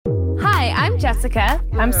I'm Jessica.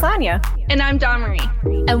 I'm Sonia. And I'm Dawn-Marie.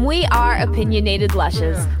 And we are Opinionated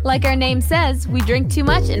Lushes. Like our name says, we drink too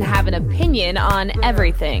much and have an opinion on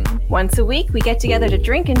everything. Once a week, we get together to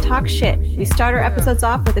drink and talk shit. We start our episodes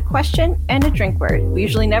off with a question and a drink word. We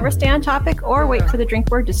usually never stay on topic or wait for the drink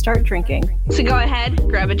word to start drinking. So go ahead,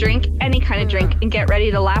 grab a drink, any kind of drink, and get ready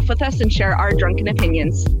to laugh with us and share our drunken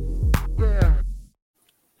opinions.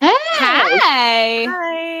 Hey!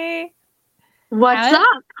 Hi! What's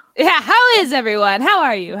up? Yeah, how is everyone? How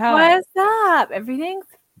are you? What's up? Everything's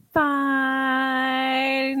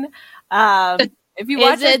fine. If you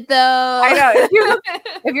watch it though? I know.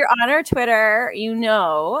 If you're on our Twitter, you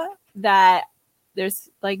know that there's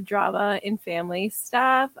like drama in family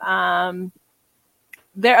stuff. So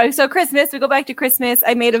Christmas, we go back to Christmas.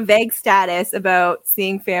 I made a vague status about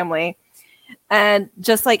seeing family, and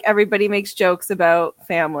just like everybody makes jokes about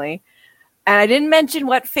family. And I didn't mention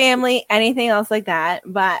what family, anything else like that,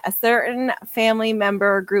 but a certain family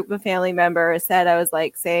member, group of family members said I was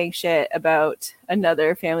like saying shit about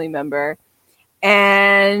another family member.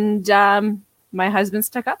 And my husband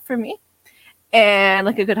stuck up for me, and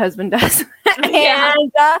like a good husband does.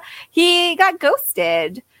 And he got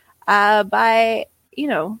ghosted by,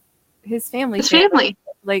 his family. His family.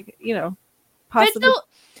 Like, possibly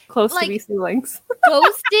close to be siblings.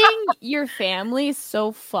 Ghosting your family is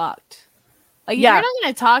so fucked. Like, if you're not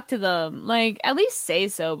going to talk to them, like, at least say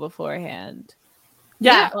so beforehand.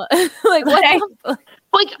 Yeah. Like, what?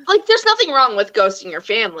 Like, there's nothing wrong with ghosting your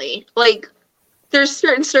family. Like, there's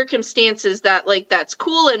certain circumstances that, like, that's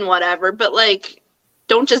cool and whatever, but, like,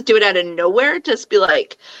 don't just do it out of nowhere. Just be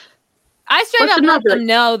like... I straight up let them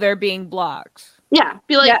know they're being blocked. Yeah.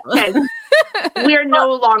 Be like, okay, we're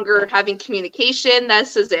no longer having communication.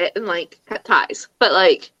 This is it. And, like, cut ties. But,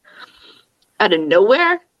 like, out of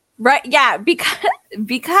nowhere... Right, yeah,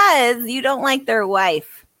 because you don't like their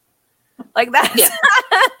wife. Like that's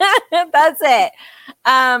that's it.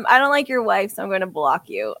 I don't like your wife, so I'm going to block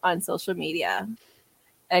you on social media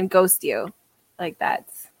and ghost you. Like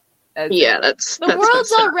that's the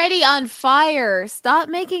world's already on fire. Stop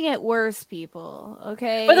making it worse, people.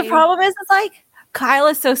 Okay. But the problem is, it's like Kyle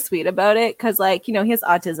is so sweet about it because, like, he has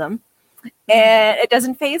autism, and it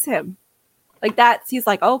doesn't faze him. Like he's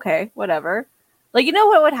like, okay, whatever. Like, you know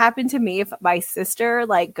what would happen to me if my sister,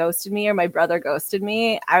 like, ghosted me or my brother ghosted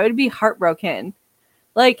me? I would be heartbroken.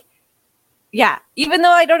 Like, yeah, even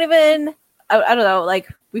though I don't know, like,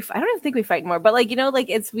 I don't even think we fight anymore. But, like,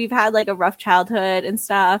 we've had, like, a rough childhood and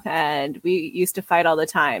stuff, and we used to fight all the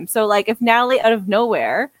time. So, like, if Natalie out of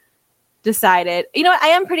nowhere decided, I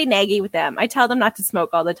am pretty naggy with them. I tell them not to smoke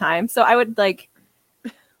all the time. So I would, like,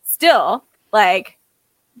 still, like,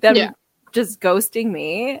 them just ghosting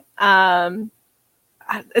me.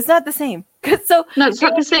 It's not the same. No, it's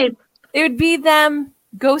not the same. It would be them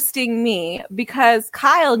ghosting me because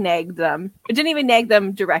Kyle nagged them. It didn't even nag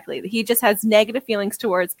them directly. He just has negative feelings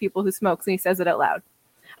towards people who smoke, and he says it out loud.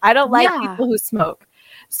 I don't like people who smoke.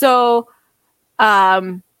 So,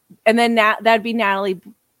 and then that'd be Natalie,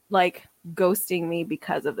 like, ghosting me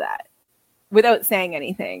because of that without saying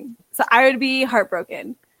anything. So I would be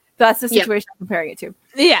heartbroken. That's the situation I'm comparing it to.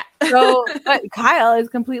 Yeah. So, but Kyle is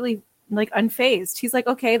completely, like, unfazed. He's like,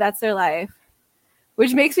 okay, that's their life,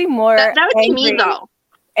 which makes me more that would be me, though.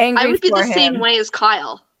 Angry. I would be the him. same way as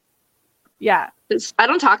Kyle. Yeah, I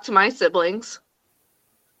don't talk to my siblings.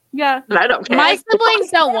 Yeah, but I don't care. My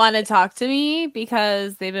siblings don't want to talk to me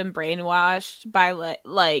because they've been brainwashed by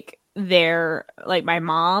my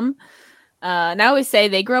mom. And I always say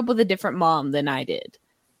they grew up with a different mom than I did.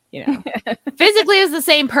 Physically it was the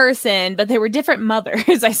same person, but they were different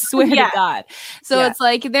mothers. I swear to God. So it's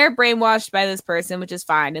like they're brainwashed by this person, which is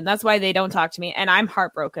fine. And that's why they don't talk to me. And I'm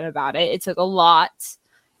heartbroken about it. It took a lot,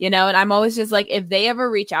 and I'm always just like, if they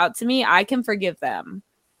ever reach out to me, I can forgive them.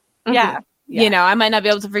 Mm-hmm. Yeah. I might not be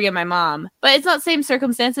able to forgive my mom, but it's not same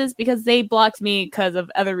circumstances because they blocked me because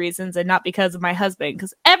of other reasons and not because of my husband.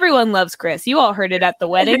 Because everyone loves Chris. You all heard it at the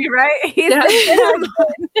wedding, right?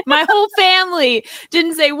 My whole family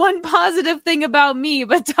didn't say one positive thing about me,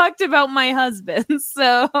 but talked about my husband.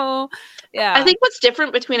 So, yeah. I think what's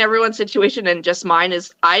different between everyone's situation and just mine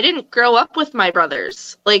is I didn't grow up with my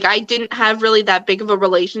brothers. Like, I didn't have really that big of a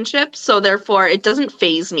relationship. So, therefore, it doesn't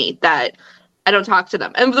faze me that I don't talk to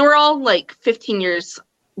them. And we're all like 15 years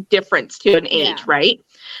difference to an age, right?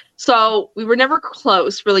 So we were never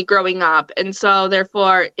close really growing up. And so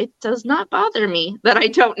therefore it does not bother me that I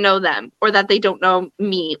don't know them or that they don't know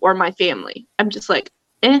me or my family. I'm just like,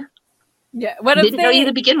 Yeah. What if didn't know you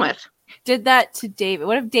to begin with. Did that to David?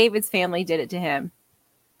 What if David's family did it to him?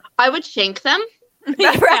 I would shank them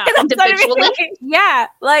Right? individually. Yeah.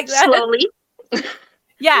 Like slowly.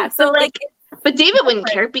 Yeah. So like, but David wouldn't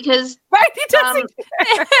care because right? He doesn't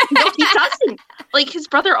care. no, he doesn't. Like his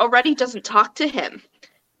brother already doesn't talk to him,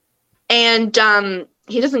 and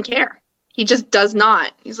he doesn't care. He just does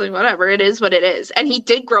not. He's like, whatever, it is what it is. And he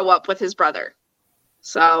did grow up with his brother,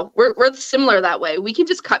 so we're similar that way. We can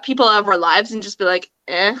just cut people out of our lives and just be like,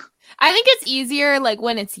 eh. I think it's easier like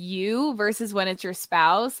when it's you versus when it's your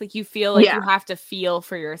spouse. Like you feel like you have to feel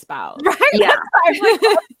for your spouse. Right? Yeah. I'm like,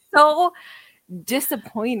 so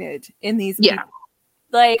disappointed in these people.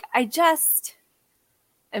 Like I just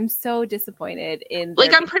am so disappointed in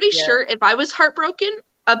like I'm pretty sure if I was heartbroken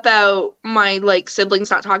about my like siblings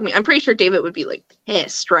not talking to me, I'm pretty sure David would be like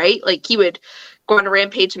pissed, right? Like he would go on a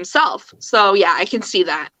rampage himself. So yeah, I can see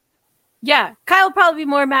that. Yeah, Kyle would probably be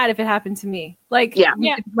more mad if it happened to me. Like,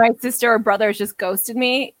 if my sister or brother just ghosted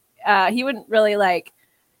me, he wouldn't really like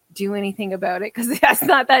do anything about it because that's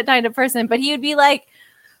not that kind of person. But he would be like,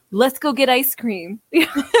 "Let's go get ice cream."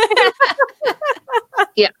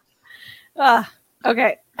 Yeah.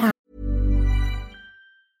 Okay.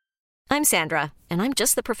 I'm Sandra, and I'm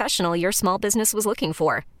just the professional your small business was looking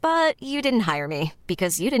for. But you didn't hire me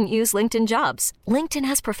because you didn't use LinkedIn Jobs. LinkedIn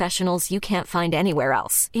has professionals you can't find anywhere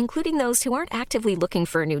else, including those who aren't actively looking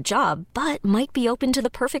for a new job, but might be open to the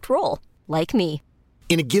perfect role, like me.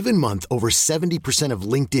 In a given month, over 70% of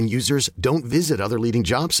LinkedIn users don't visit other leading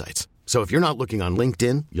job sites. So if you're not looking on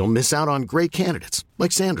LinkedIn, you'll miss out on great candidates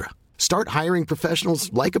like Sandra. Start hiring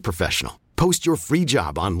professionals like a professional. Post your free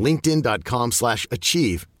job on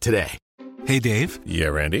linkedin.com/achieve today. Hey, Dave. Yeah,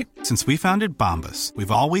 Randy. Since we founded Bombas, we've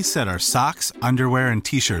always said our socks, underwear, and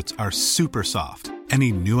T-shirts are super soft.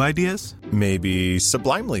 Any new ideas? Maybe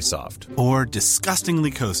sublimely soft. Or disgustingly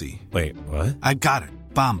cozy. Wait, what? I got it.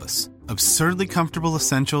 Bombas. Absurdly comfortable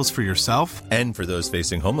essentials for yourself and for those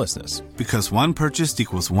facing homelessness. Because one purchased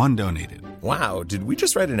equals one donated. Wow, did we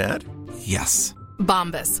just write an ad? Yes.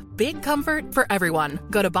 Bombas. Big comfort for everyone.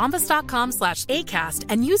 Go to bombas.com/ACAST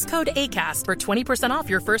and use code ACAST for 20% off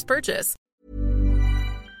your first purchase.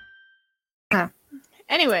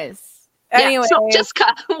 Anyways. So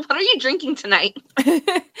Jessica, what are you drinking tonight?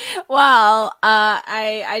 Well,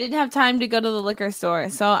 I didn't have time to go to the liquor store,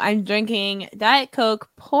 so I'm drinking Diet Coke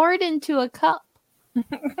poured into a cup. So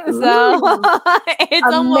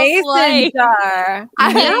it's almost like jar.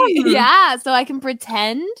 so I can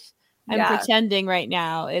pretend. I'm pretending right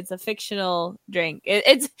now. It's a fictional drink.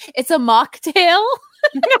 It's a mocktail.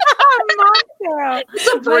 Mocktail.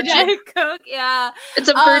 It's a virgin Coke. Yeah, it's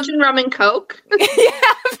a virgin rum and Coke.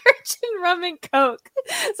 Virgin rum and Coke.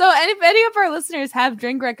 So, and if any of our listeners have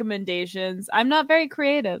drink recommendations, I'm not very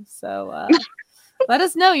creative, so let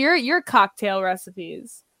us know your cocktail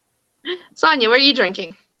recipes. Sonia, what are you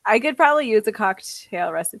drinking? I could probably use a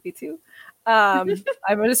cocktail recipe too. I'm just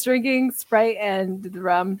drinking Sprite and the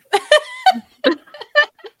rum.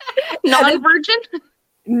 Non-virgin?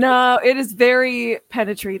 No, it is very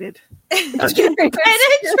penetrated. Penetrated?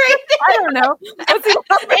 I don't know. It's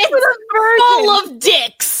full of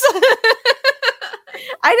dicks.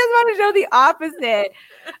 I just want to know the opposite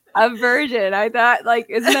of virgin. I thought, like,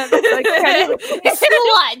 isn't that like kind of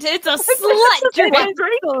slut? It's a slut drink.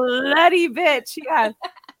 Slutty bitch. Yeah.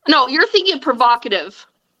 No, you're thinking provocative.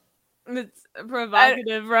 It's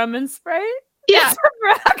provocative rum and Sprite? Yeah.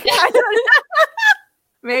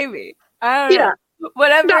 Maybe. I don't know.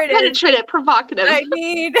 Whatever Not it is. penetrative, provocative. I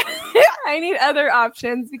need other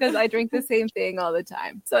options because I drink the same thing all the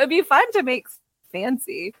time. So it'd be fun to make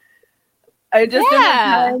fancy. I just don't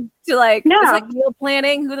have time to it's like meal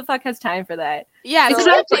planning. Who the fuck has time for that? Yeah, so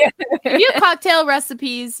exactly. If you have cocktail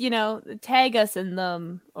recipes, tag us in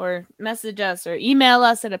them or message us or email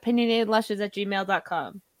us at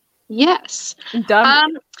opinionatedlushes@gmail.com. Yes.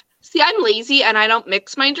 See, I'm lazy and I don't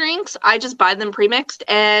mix my drinks. I just buy them pre-mixed.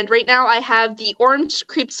 And right now I have the orange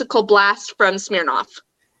creamsicle blast from Smirnoff.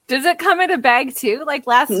 Does it come in a bag too? Like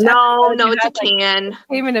last time? No, it's a can.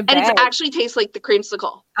 Came in a bag. And it actually tastes like the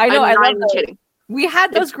creamsicle. I know. I'm not even kidding. We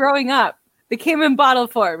had those growing up. They came in bottle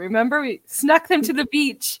form. Remember? We snuck them to the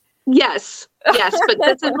beach. Yes. But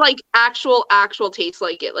this is like actual taste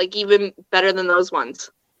like it. Like even better than those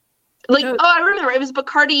ones. Like, I remember. It was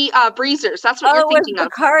Bacardi Breezers. That's what you're thinking of.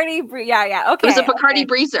 Bacardi okay. It was a Bacardi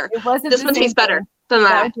Breezer. It wasn't this one tastes better than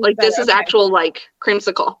that. Like, this is actual, like,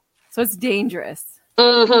 creamsicle. So it's dangerous.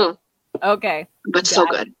 Mm-hmm. Okay. But so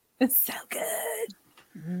good. It's so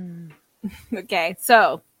good. Okay,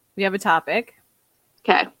 so we have a topic.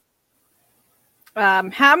 Okay.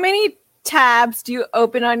 How many tabs do you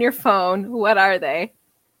open on your phone? What are they?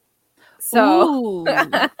 So,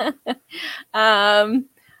 I'm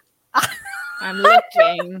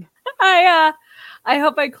looking. I I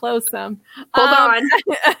hope I close them. Hold on.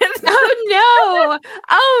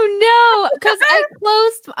 Oh no. Because I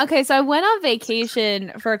closed. Okay, so I went on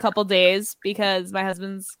vacation for a couple days because my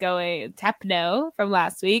husband's going, Tepno from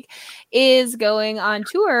last week, is going on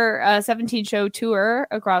tour, a 17-show tour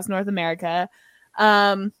across North America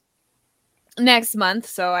next month.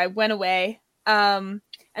 So I went away. And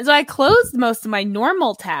so I closed most of my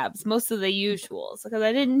normal tabs, most of the usuals, because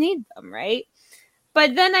I didn't need them, right?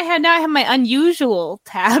 But then I have my unusual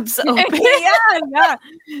tabs open. yeah.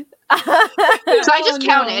 So I just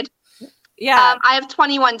counted. Yeah. I have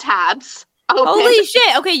 21 tabs open. Holy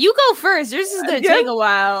shit. Okay, you go first. Yours is going to take a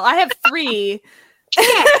while. I have 3.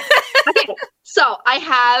 Okay. So I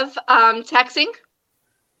have texting.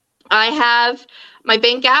 I have my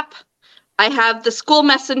bank app. I have the school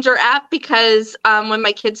messenger app because when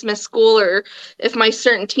my kids miss school or if my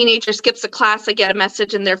certain teenager skips a class, I get a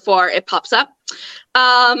message and therefore it pops up.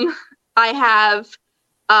 I have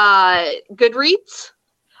Goodreads.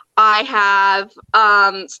 I have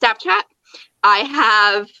Snapchat. I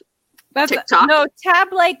have TikTok. No, tab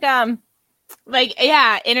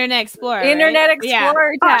Internet Explorer. Internet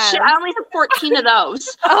Explorer Oh, tab. shit, I only have 14 of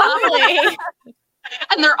those. Okay.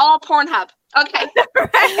 And they're all Pornhub. Okay.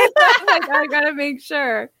 I gotta make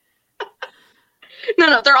sure.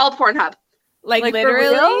 No, they're all Pornhub. Like for literally?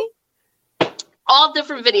 real? All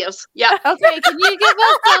different videos. Yeah. Okay, can you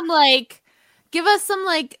give us some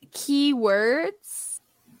keywords?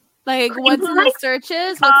 Like what's in the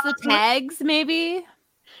searches? What's the tags maybe?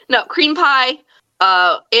 No, cream pie,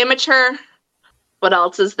 amateur. What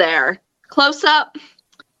else is there? Close up,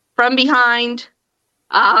 from behind.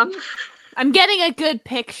 I'm getting a good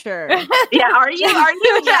picture. Yeah, are you?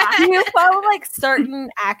 Yeah. Do you follow certain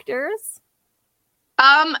actors?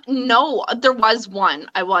 No, there was one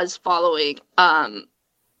I was following.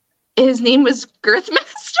 His name was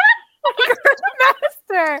Girthmaster.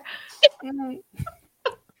 Girthmaster.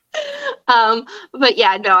 But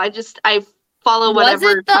yeah, no, I follow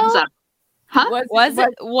whatever comes up. Huh? Was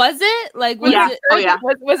it? Like, was yeah. it? Oh yeah.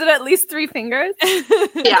 Was it at least 3 fingers?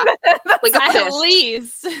 Yeah. Like a at fist.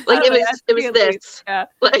 least. Like it was this. Least, yeah.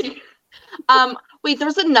 Like wait,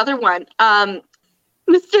 there's another one.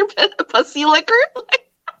 Mr. Pussy Licker.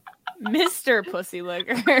 Mr. Pussy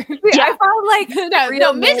Licker. Yeah. I found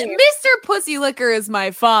no, Mr. Pussy Licker is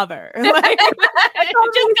my father. Like,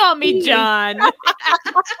 just call me John.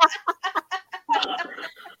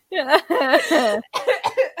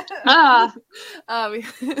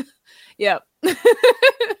 Yep.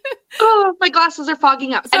 Oh, my glasses are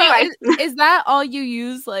fogging up. So anyway, is that all you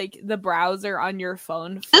use, like the browser on your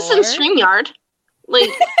phone for? This is StreamYard. Like,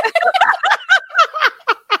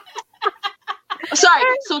 sorry.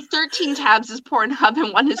 So 13 tabs is Pornhub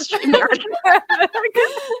and 1 is StreamYard.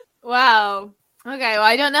 Wow. Okay. Well,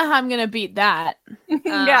 I don't know how I'm gonna beat that.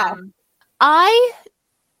 Yeah. I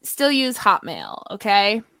still use Hotmail.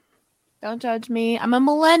 Okay. Don't judge me. I'm a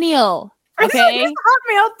millennial. Okay.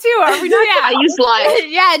 Hotmail too. Are we not? Yeah, I use Live.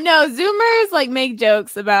 Yeah, no, Zoomers make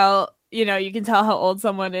jokes about, you can tell how old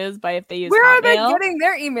someone is by if they use Where Hotmail. are they getting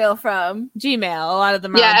their email from? Gmail. A lot of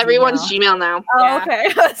them are Yeah, on everyone's Gmail. Gmail now. Oh, Yeah.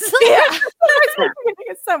 okay. Yeah.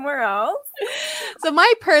 Somewhere else. So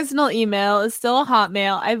my personal email is still a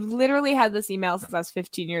Hotmail. I've literally had this email since I was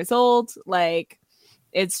 15 years old. Like,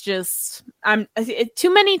 it's just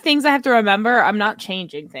too many things I have to remember. I'm not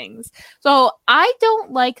changing things. So I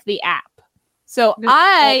don't like the app. So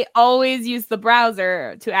I always use the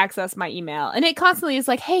browser to access my email. And it constantly is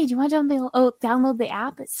like, hey, do you want to download the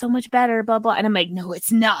app? It's so much better, blah, blah. And I'm like, no,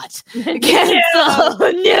 it's not. Cancel.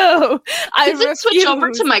 No. Does it switch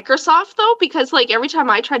over to Microsoft, though? Because, every time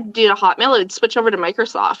I tried to do a Hotmail, it would switch over to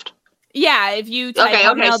Microsoft. Yeah, if you type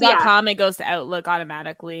hotmail.com, it goes to Outlook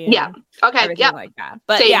automatically. Yeah. Okay. Everything like that.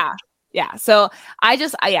 But yeah. So I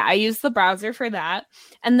use the browser for that.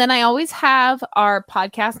 And then I always have our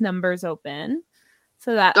podcast numbers open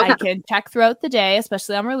so that I can check throughout the day,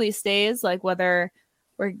 especially on release days, like whether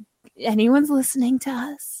anyone's listening to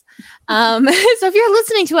us. So if you're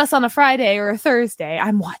listening to us on a Friday or a Thursday,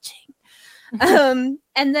 I'm watching. And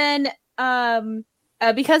then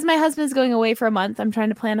because my husband is going away for a month, I'm trying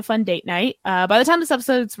to plan a fun date night. By the time this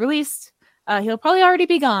episode's released, he'll probably already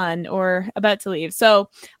be gone or about to leave. So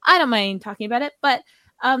I don't mind talking about it. But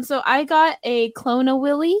so I got a clone of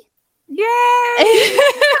Willy. Yay!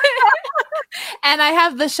 And I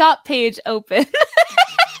have the shop page open.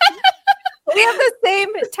 We have the same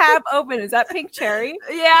tab open. Is that Pink Cherry?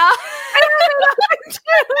 Yeah.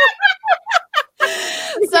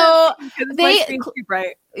 So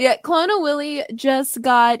Clone of Willy just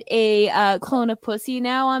got a Clone of Pussy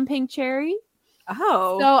now on Pink Cherry.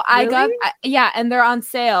 Oh, So I really? got, and they're on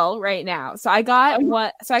sale right now. So I got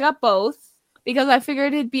both because I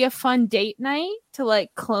figured it'd be a fun date night to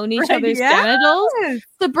like clone each other's genitals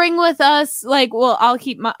to bring with us. Like, well, I'll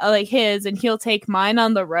keep my his and he'll take mine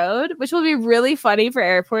on the road, which will be really funny for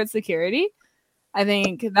airport security. I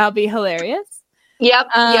think that'll be hilarious. Yep.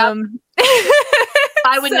 I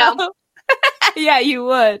would know. Yeah, you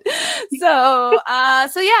would. So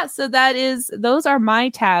those are my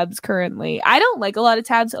tabs currently. I don't like a lot of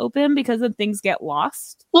tabs open because then things get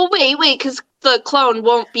lost. Well, wait, because the clone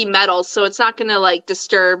won't be metal, so it's not going to like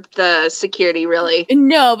disturb the security really.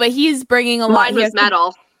 No, but he's bringing a lot. Mine was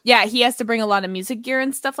metal. He has to bring a lot of music gear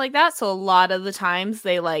and stuff like that. So a lot of the times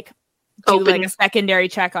they like do like a secondary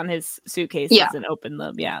check on his suitcases and open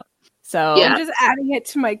them. Yeah. So I'm just adding it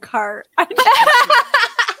to my cart.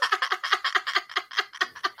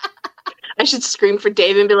 I should scream for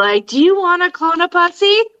Dave and be like, "Do you want to clone a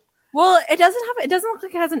pussy?" Well, it doesn't look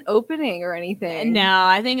like it has an opening or anything. No,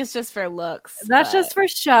 I think it's just for looks. That's just for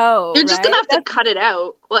show. You're just gonna have to cut it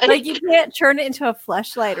out. Like you can't turn it into a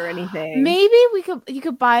fleshlight or anything. Maybe you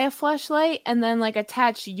could buy a fleshlight and then like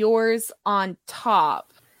attach yours on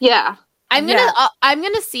top. Yeah. I'm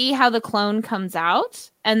gonna see how the clone comes out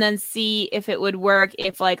and then see if it would work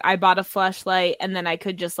if like I bought a fleshlight and then I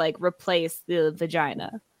could just like replace the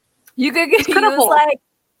vagina. You could use like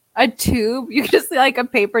a tube. You could just like a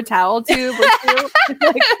paper towel tube or two.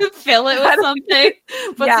 Like, fill it with something.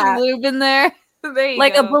 Put some lube in there. There you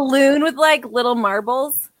like go. a balloon with like little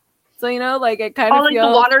marbles. So like it kind of like feels...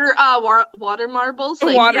 the water marbles,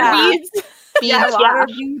 like water beads. Water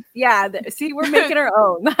beads. Yeah. See, we're making our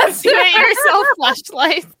own. That's Do it yourself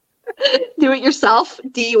flashlight. Do it yourself.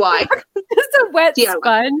 DIY. Just a wet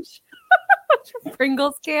sponge.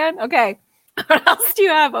 Pringles can. Okay. What else do you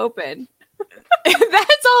have open? That's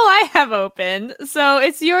all I have open. So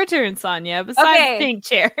it's your turn, Sonia, besides Pink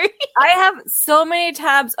Cherry. I have so many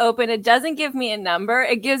tabs open. It doesn't give me a number.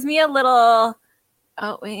 It gives me a little,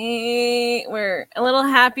 a little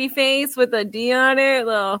happy face with a D on it.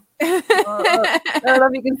 I don't know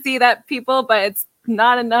if you can see that, people, but it's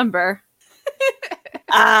not a number.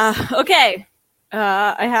 Okay.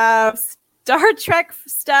 I have Star Trek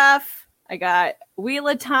stuff. I got Wheel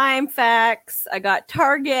of Time facts. I got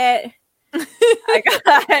Target. I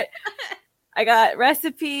got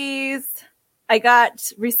recipes. I got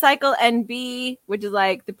Recycle NB, which is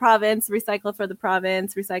like the province, recycle for the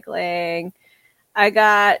province, recycling. I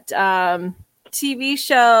got TV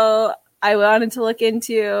show I wanted to look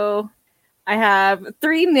into. I have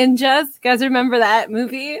Three Ninjas. You guys remember that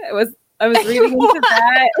movie? I was reading into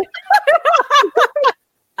that.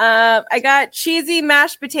 I got cheesy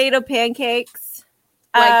mashed potato pancakes.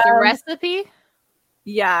 Like the recipe?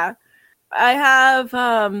 Yeah. I have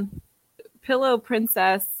Pillow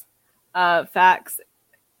Princess facts.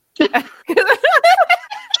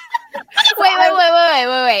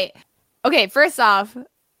 Wait. Okay, first off,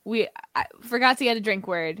 I forgot to get a drink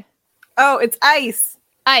word. Oh, it's ice.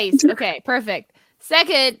 Ice. Okay, perfect.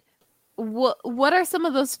 Second, what are some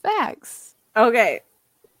of those facts? Okay.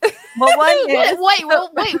 Well, one is... wait.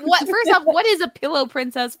 What? First off, what is a Pillow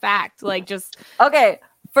Princess fact? Like, just okay.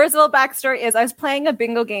 First of all, backstory is I was playing a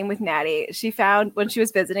bingo game with Natty. She found when she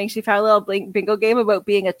was visiting, a little bingo game about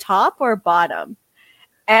being a top or a bottom,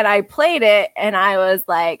 and I played it, and I was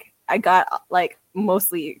like, I got like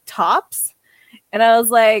mostly tops, and I was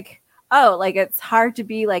like, oh, like it's hard to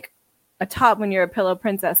be like a top when you're a pillow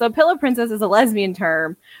princess. So, pillow princess is a lesbian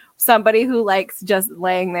term, somebody who likes just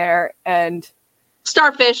laying there and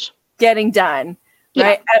starfish getting done,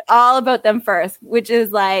 right? And all about them first, which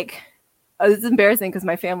is like, oh, this is embarrassing because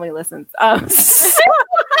my family listens.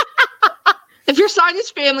 If you're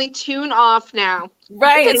Sonia's family, tune off now.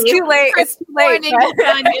 Right, it's too late. It's too late.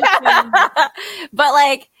 But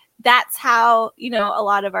like, that's how a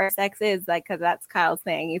lot of our sex is, like, because that's Kyle's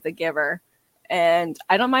thing. He's a giver, and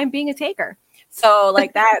I don't mind being a taker. So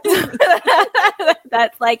like that's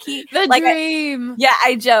like the dream.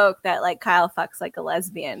 I joke that like Kyle fucks like a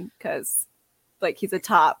lesbian because like he's a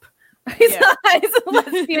top. He's a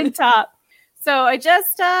lesbian top. So I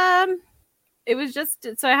just it was just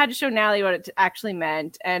so I had to show Natalie what it actually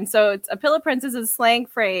meant. And so it's a pillow princess is a slang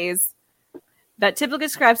phrase that typically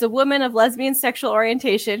describes a woman of lesbian sexual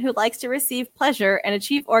orientation who likes to receive pleasure and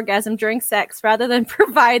achieve orgasm during sex rather than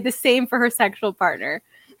provide the same for her sexual partner.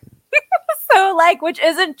 So like, which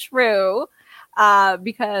isn't true,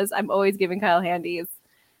 because I'm always giving Kyle handies,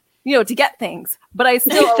 to get things, but I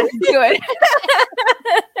still always do it.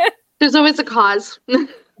 There's always a cause.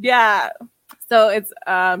 Yeah. So it's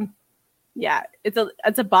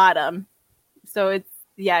it's a bottom. So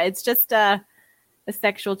it's just a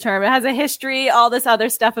sexual term. It has a history, all this other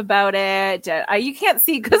stuff about it. You can't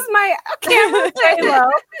see because my camera's very low.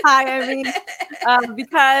 Hi, I mean,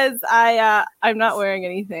 because I'm not wearing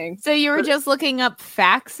anything. So you were just looking up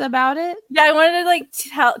facts about it? Yeah, I wanted to like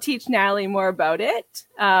teach Natalie more about it,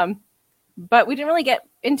 but we didn't really get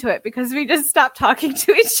into it because we just stopped talking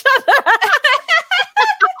to each other.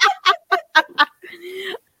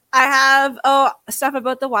 I have stuff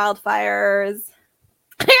about the wildfires.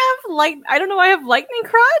 I don't know. I have lightning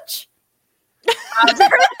crotch. Did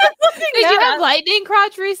you have lightning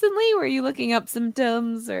crotch recently? Were you looking up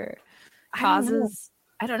symptoms or causes?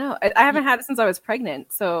 I don't know. I haven't had it since I was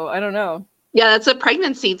pregnant, so I don't know. Yeah, that's a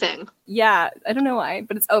pregnancy thing. Yeah, I don't know why,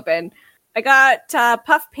 but it's open. I got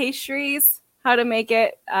puff pastries. How to make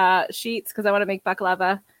it sheets because I want to make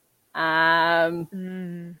baklava.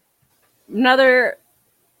 Another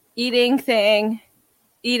eating thing.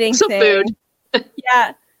 Food.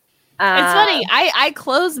 Yeah. It's funny. I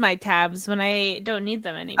close my tabs when I don't need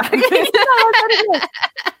them anymore.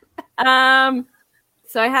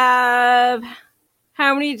 So I have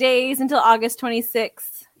how many days until August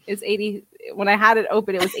 26th is 80. When I had it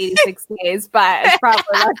open, it was 86 days, but it's probably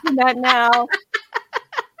less than that now.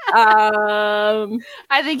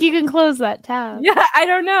 I think you can close that tab. Yeah, I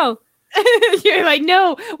don't know. You're like,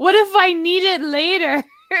 no, what if I need it later?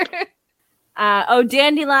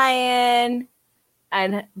 Dandelion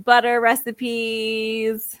and butter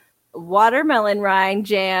recipes, watermelon rind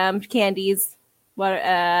jam, candies,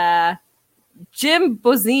 Jim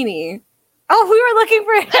Bozzini. Oh, we were looking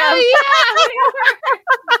for him. Oh,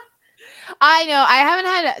 yeah. I know. I haven't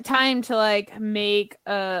had time to like make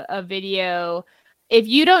a video. If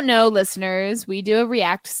you don't know, listeners, we do a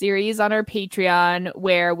react series on our Patreon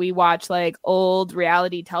where we watch like old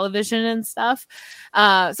reality television and stuff.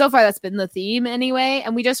 So far, that's been the theme anyway.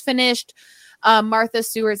 And we just finished Martha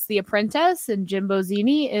Stewart's The Apprentice, and Jim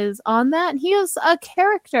Bozzini is on that. And he is a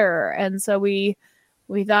character. And so we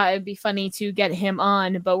thought it'd be funny to get him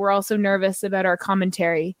on, but we're also nervous about our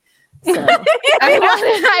commentary. So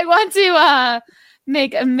I want to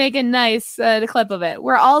make a nice clip of it.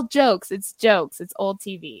 We're all jokes. It's jokes. It's old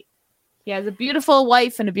TV. He has a beautiful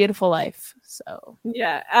wife and a beautiful life. So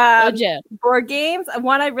yeah. Board games.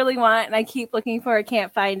 One I really want, and I keep looking for it,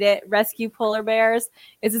 can't find it. Rescue polar bears.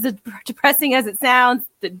 Is as depressing as it sounds.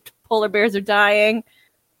 The polar bears are dying.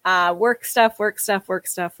 Work stuff.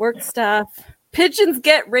 Pigeons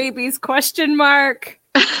get rabies? ? Question. Why?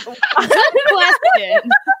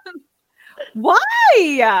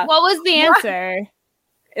 What was the answer?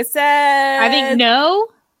 It said, I think no.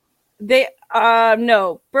 They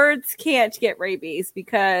no, birds can't get rabies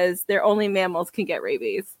because they're only mammals can get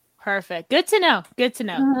rabies. Perfect. Good to know.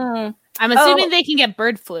 Mm-hmm. I'm assuming they can get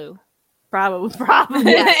bird flu. Probably.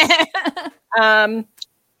 Yes.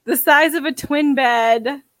 The size of a twin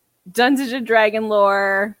bed. Dungeons and Dragon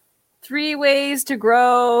lore. 3 ways to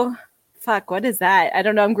grow. Fuck, what is that? I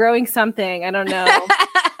don't know. I'm growing something. I don't know.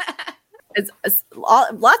 It's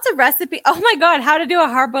lots of recipe. Oh my god, how to do a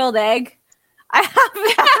hard-boiled egg? I have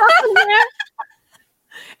that.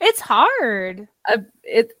 It's hard.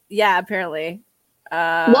 Apparently.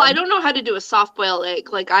 Well, I don't know how to do a soft boiled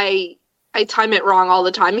egg. Like I time it wrong all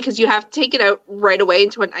the time because you have to take it out right away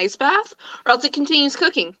into an ice bath, or else it continues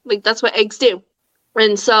cooking. Like that's what eggs do.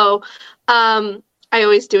 And so, I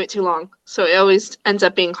always do it too long, so it always ends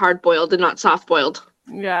up being hard boiled and not soft boiled.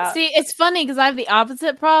 Yeah. See, it's funny because I have the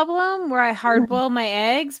opposite problem where I hard boil my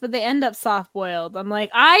eggs, but they end up soft boiled. I'm like,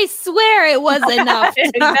 I swear it was enough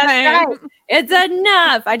time. That's right. It's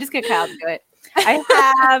enough. I just get Kyle to do it. I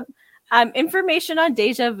have information on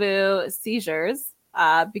deja vu seizures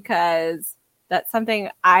because that's something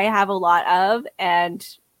I have a lot of, and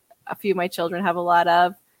a few of my children have a lot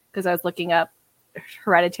of because I was looking up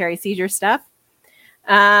hereditary seizure stuff.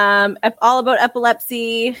 All about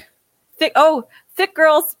epilepsy. Thick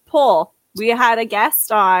Girls Poll. We had a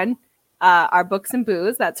guest on our Books and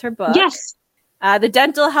Booze. That's her book. Yes. The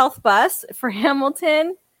Dental Health Bus for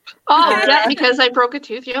Hamilton. Oh, yeah, because I broke a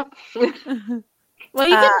tooth. Yep. Well,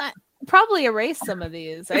 you can probably erase some of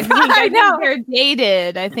these. I think they're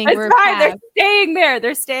dated. I think we're fine. They're staying there.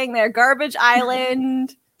 They're staying there. Garbage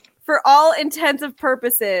Island for all intensive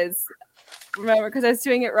purposes. Remember, because I was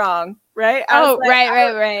doing it wrong, right?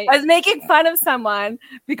 Right. I was making fun of someone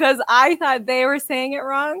because I thought they were saying it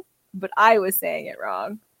wrong, but I was saying it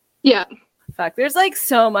wrong. Yeah. Fuck, there's like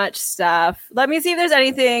so much stuff. Let me see if there's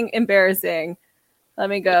anything embarrassing. Let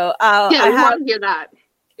me go. I want to hear that.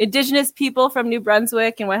 Indigenous people from New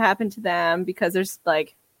Brunswick and what happened to them, because there's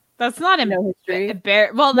like that's not no history.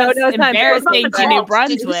 That's embarrassing to New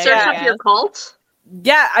Brunswick. Did you search up your cult?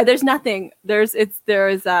 Yeah, there's nothing. There's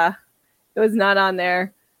It was not on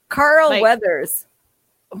there. Carl Weathers.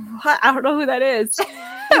 I don't know who that is.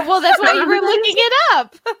 Well, that's why you were looking it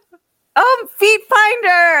up. Oh, Feet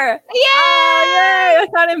Finder. Yeah.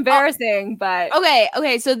 It's not embarrassing, but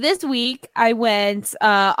okay. So this week I went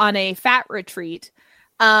on a fat retreat.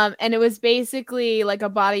 And it was basically like a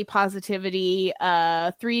body positivity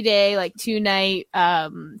 3-day, like 2-night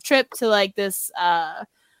trip to like this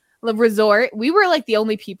resort. We were like the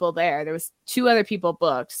only people there. There was 2 other people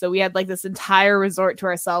booked. So we had like this entire resort to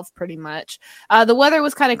ourselves pretty much. The weather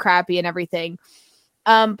was kind of crappy and everything.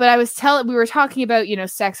 But we were talking about,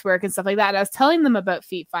 sex work and stuff like that. And I was telling them about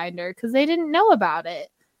Feet Finder because they didn't know about it.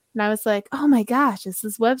 And I was like, oh my gosh, it's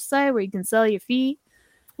this website where you can sell your feet.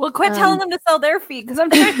 Well, quit telling them to sell their feet because I'm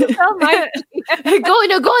trying to sell my feet. Go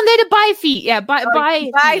on there to buy feet. Yeah, buy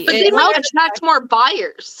feet. But they might attract more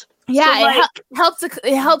buyers. Yeah, so,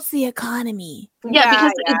 it helps the economy. Yeah,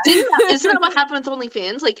 because isn't that what happened with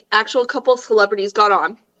OnlyFans? Like, actual couple celebrities got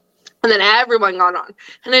on, and then everyone got on,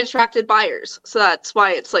 and it attracted buyers. So that's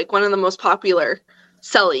why it's like one of the most popular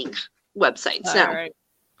selling websites now. Right.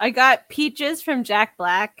 I got Peaches from Jack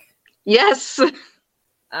Black. Yes.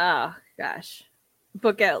 Oh gosh.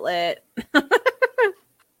 Book Outlet.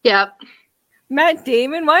 Yep. Matt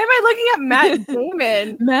Damon. Why am I looking at Matt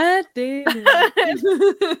Damon? Matt Damon.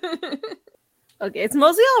 Okay, it's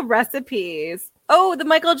mostly all recipes. Oh, the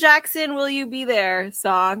Michael Jackson "Will You Be There"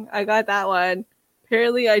 song. I got that one.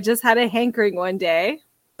 Apparently, I just had a hankering one day.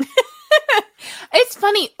 It's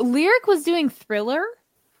funny. Lyric was doing Thriller,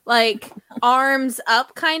 like arms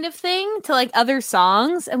up kind of thing to like other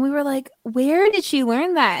songs. And we were like, where did she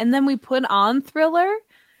learn that? And then we put on Thriller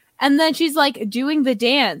and then she's like doing the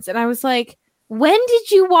dance. And I was like, when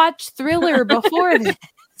did you watch Thriller before this?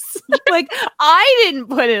 Like, I didn't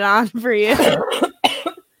put it on for you.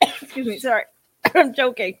 Excuse me. Sorry. I'm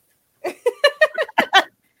joking.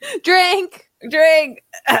 Drink.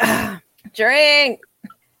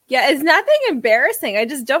 Yeah, it's nothing embarrassing. I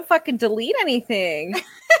just don't fucking delete anything.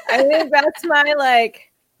 I think that's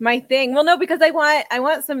my thing. Well, no, because I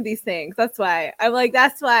want some of these things. That's why I'm like,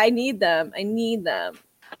 that's why I need them.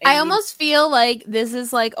 I almost feel like this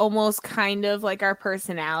is like almost kind of like our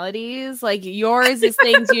personalities. Like yours is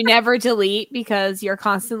things you never delete because you're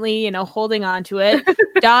constantly, holding on to it.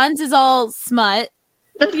 Dawn's is all smut.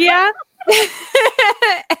 Yeah.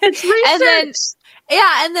 It's research.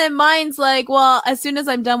 And then mine's like, well, as soon as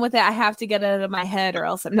I'm done with it, I have to get it out of my head or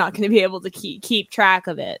else I'm not going to be able to keep track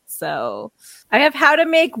of it. So I have how to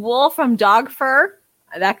make wool from dog fur.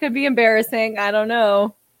 That could be embarrassing. I don't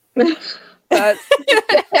know. But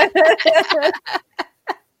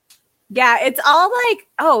yeah, it's all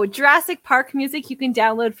like, Jurassic Park music you can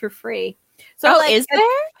download for free. So is there?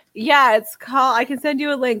 Yeah, it's called, I can send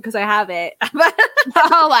you a link because I have it.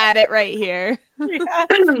 I'll add it right here.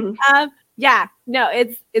 Yeah. No,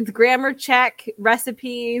 it's grammar check,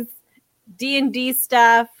 recipes, D&D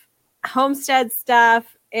stuff, homestead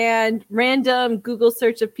stuff, and random Google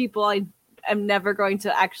search of people I am never going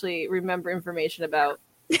to actually remember information about.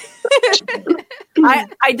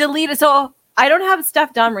 I deleted, so I don't have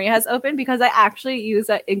stuff Don Marie has open because I actually use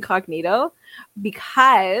it incognito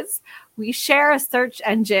because we share a search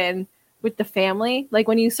engine with the family. Like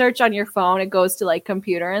when you search on your phone, it goes to like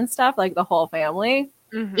computer and stuff, like the whole family.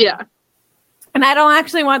 Mm-hmm. Yeah. And I don't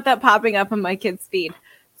actually want that popping up on my kid's feed.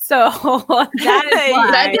 So that is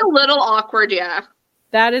why. That'd be a little awkward, yeah.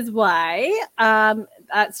 That is why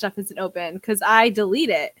that stuff isn't open because I delete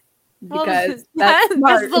it. Because that's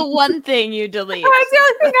the one thing you delete. That's the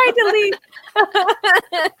only thing I delete.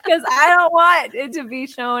 Because I don't want it to be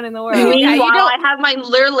shown in the world. Meanwhile, I have mine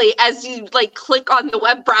literally as you like click on the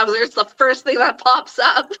web browser, it's the first thing that pops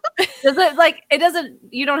up. Does it like it doesn't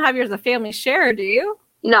you don't have yours a family share, do you?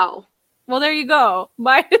 No. Well, there you go.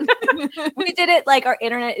 We did it like our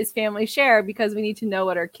internet is family share because we need to know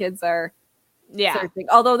what our kids are searching.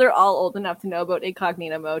 Although they're all old enough to know about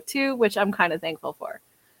incognito mode too, which I'm kind of thankful for.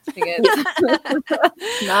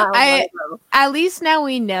 At least now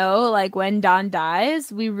we know, like when Dawn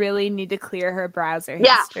dies, we really need to clear her browser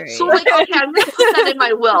history. So like, okay, I'm gonna put that in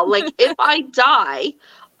my will. Like, if I die,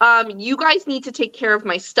 you guys need to take care of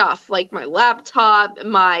my stuff, like my laptop,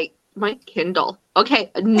 my Kindle. Okay,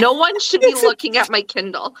 no one should be looking at my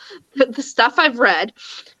Kindle. The stuff I've read,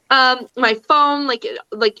 my phone, like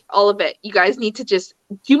all of it. You guys need to just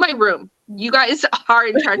do my room. You guys are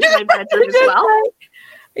in charge of my bedroom as well.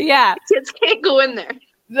 Yeah. Kids can't go in there.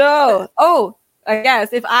 No. Oh, I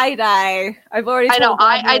guess if I die, I've already told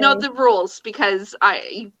I know the rules because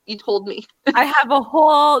you told me. I have a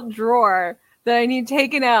whole drawer that I need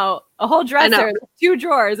taken out. A whole dresser, 2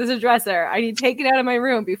 drawers is a dresser. I need taken out of my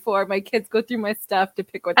room before my kids go through my stuff to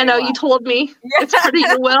pick what they want. You told me. It's part of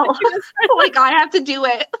your will. Like, I have to do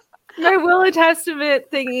it. My will and testament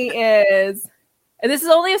thingy is, and this is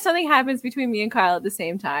only if something happens between me and Kyle at the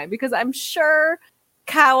same time, because I'm sure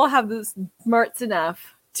Kyle will have the smarts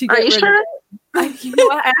enough to get rid of it.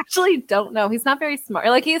 I actually don't know. He's not very smart.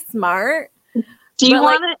 Like, he's smart. Do you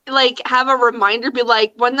want to, like, have a reminder, be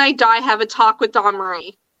like, when I die, have a talk with Dawn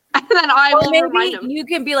Marie? And then I will remind him. You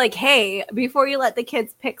can be like, hey, before you let the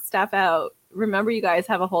kids pick stuff out, remember you guys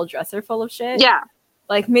have a whole dresser full of shit? Yeah.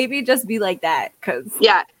 Like, maybe just be like that, because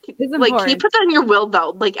yeah, like, can you put that in your will,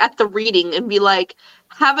 though? Like, at the reading, and be like,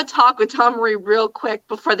 have a talk with Dawn Marie real quick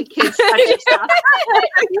before the kids touch your stuff.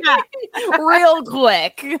 Yeah. Real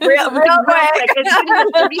quick. Real quick. It's going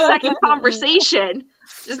to be a 30-second conversation.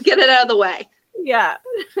 Just get it out of the way. Yeah.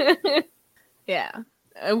 Yeah.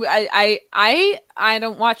 I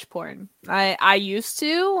don't watch porn. I used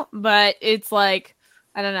to, but it's like,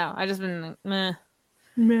 I don't know. I just been like, meh.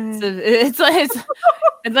 So it's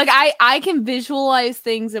like I can visualize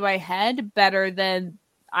things in my head better than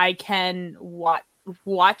I can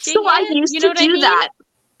watching. So I used to do that.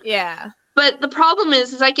 Yeah. But the problem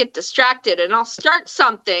is I get distracted and I'll start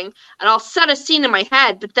something and I'll set a scene in my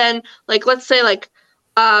head. But then, like, let's say, like,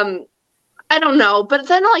 I don't know, but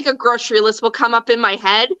then, like, a grocery list will come up in my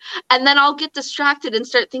head, and then I'll get distracted and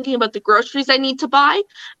start thinking about the groceries I need to buy,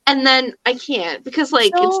 and then I can't, because,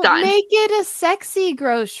 like, it's done. Make it a sexy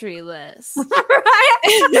grocery list. Right?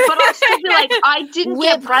 But I'll still be like, I didn't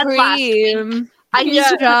get bread last week. I need to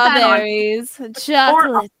put strawberries,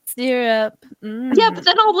 chocolate syrup. Yeah, but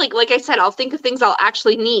then I'll, like I said, I'll think of things I'll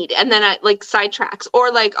actually need, and then I, like, sidetracks.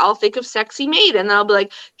 Or, like, I'll think of sexy maid, and then I'll be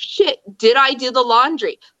like, shit, did I do the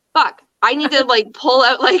laundry? Fuck. I need to, like, pull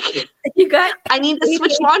out, like, I need to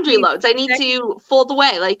switch laundry loads. I need to fold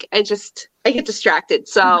away. Like, I get distracted.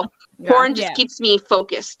 So porn just keeps me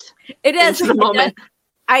focused. It is. The moment.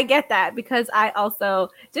 I get that, because I also,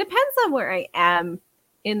 depends on where I am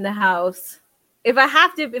in the house.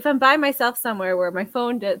 If I'm by myself somewhere where my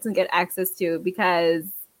phone doesn't get access to because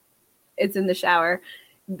it's in the shower,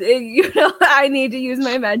 I need to use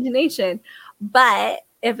my imagination. But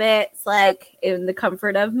if it's, like, in the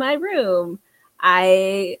comfort of my room,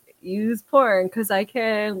 I use porn because I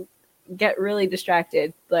can get really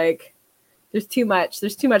distracted. Like, there's too much.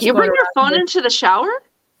 You bring your phone into the shower?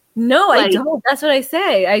 No, like, I don't. That's what I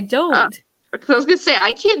say. I don't. I was gonna say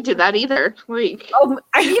I can't do that either. Like,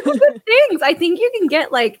 I think good things. I think you can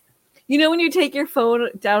get, like, you know, when you take your phone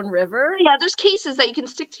down river? Yeah, there's cases that you can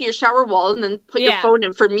stick to your shower wall and then put your phone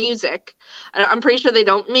in for music. I'm pretty sure they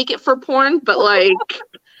don't make it for porn, but, like,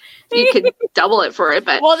 you could double it for it.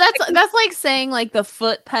 But well, that's like saying, like, the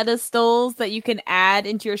foot pedestals that you can add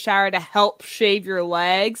into your shower to help shave your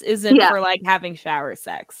legs isn't for, like, having shower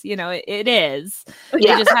sex. You know, it is. You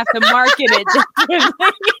just have to market it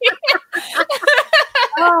differently.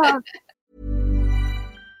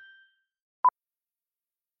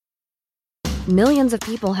 Millions of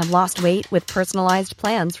people have lost weight with personalized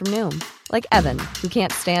plans from Noom. Like Evan, who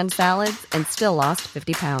can't stand salads and still lost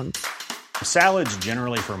 50 pounds. Salads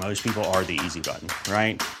generally for most people are the easy button,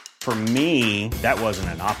 right? For me, that wasn't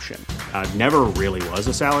an option. I never really was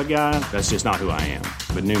a salad guy. That's just not who I am.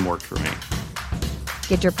 But Noom worked for me.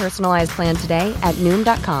 Get your personalized plan today at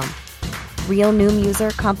Noom.com. Real Noom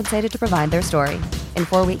user compensated to provide their story. In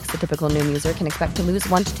 4 weeks, the typical Noom user can expect to lose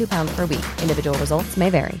 1 to 2 pounds per week. Individual results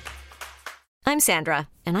may vary. I'm Sandra,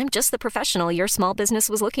 and I'm just the professional your small business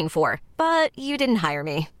was looking for. But you didn't hire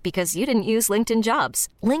me because you didn't use LinkedIn Jobs.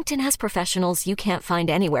 LinkedIn has professionals you can't find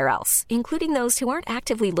anywhere else, including those who aren't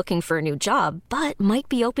actively looking for a new job, but might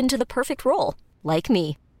be open to the perfect role, like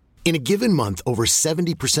me. In a given month, over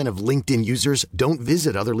 70% of LinkedIn users don't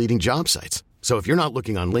visit other leading job sites. So if you're not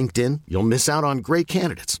looking on LinkedIn, you'll miss out on great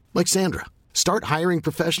candidates like Sandra. Start hiring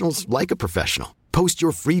professionals like a professional. Post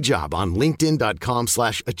your free job on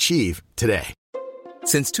linkedin.com/achieve today.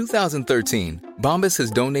 Since 2013, Bombas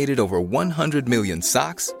has donated over 100 million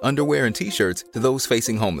socks, underwear, and T-shirts to those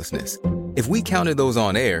facing homelessness. If we counted those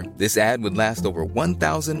on air, this ad would last over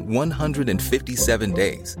 1,157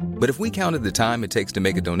 days. But if we counted the time it takes to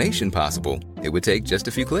make a donation possible, it would take just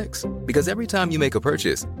a few clicks. Because every time you make a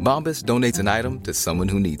purchase, Bombas donates an item to someone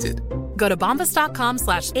who needs it. Go to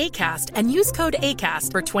bombas.com/ACAST and use code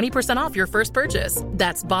ACAST for 20% off your first purchase.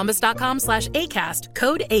 That's bombas.com/ACAST,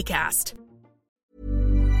 code ACAST.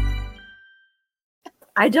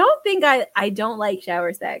 I don't think I don't like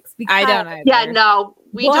shower sex. Because I don't either. Yeah, no.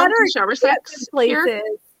 We don't do shower sex places here.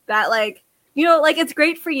 That, like, you know, like, it's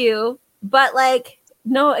great for you, but, like,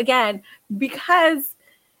 no, again, because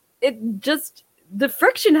the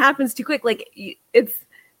friction happens too quick. Like it's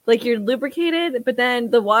like you're lubricated, but then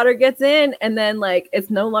the water gets in and then like it's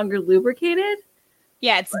no longer lubricated.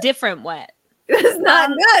 Yeah, it's different wet. It's not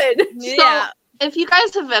good. So if you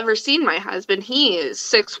guys have ever seen my husband, he is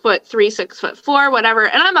 6'3", 6'4", whatever,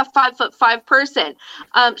 and I'm a 5'5" person.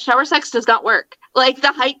 Shower sex does not work. Like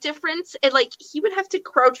the height difference, like he would have to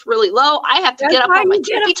crouch really low. I have to get up on my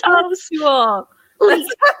tippy toes. Like,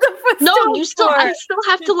 no, I still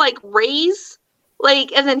have to like raise,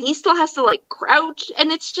 like, and then he still has to like crouch,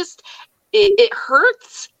 and it's just it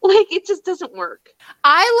hurts. Like it just doesn't work.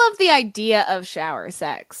 I love the idea of shower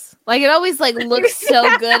sex. Like it always like looks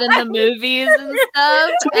so good in the movies and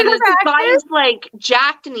stuff. And the guy's like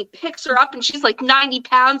jacked and he picks her up and she's like 90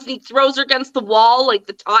 pounds and he throws her against the wall, like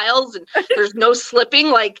the tiles, and there's no slipping.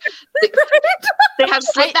 Like they have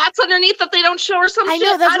slip mats underneath that they don't show or something. I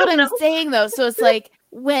know, that's what I'm saying though. So it's like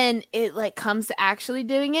when it like comes to actually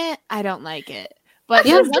doing it, I don't like it. But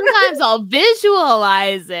sometimes I'll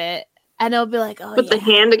visualize it. And it'll be like, oh, put the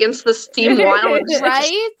hand against the steam wall,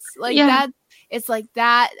 right? Like that. It's like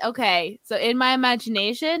that. Okay, so in my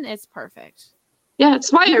imagination, it's perfect. Yeah,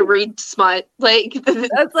 it's why I read smut. Like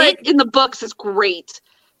that's like in the books is great,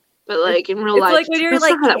 but like in real life, like when you're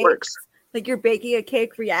like how that works. Like you're baking a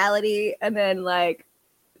cake reality, and then like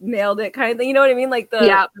nailed it kind of thing. You know what I mean? Like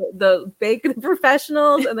the bake the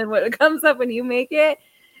professionals, and then when it comes up when you make it,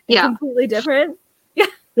 it's completely different.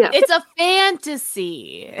 Yeah. It's a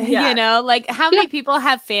fantasy, you know, like how many people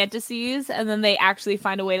have fantasies and then they actually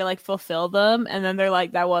find a way to like fulfill them. And then they're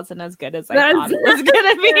like, that wasn't as good as I thought it was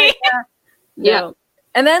going to be. Yeah.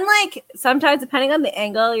 And then like sometimes depending on the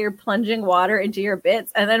angle, you're plunging water into your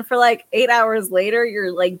bits. And then for like 8 hours later,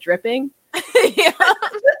 you're like dripping. Yeah.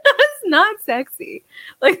 That's not sexy.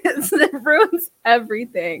 Like it ruins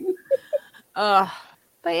everything. But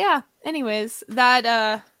yeah, anyways,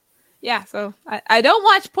 that, yeah, so I don't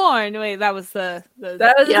watch porn. Wait, that was the thing.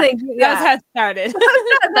 That was how it started.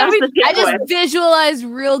 I just visualize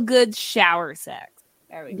real good shower sex.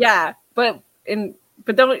 There we go. Yeah, but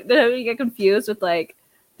don't you get confused with like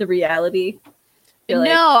the reality?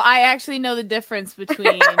 No, I actually know the difference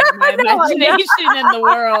between my imagination and the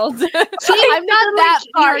world. See, I'm not that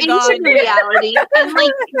far gone. Into reality, and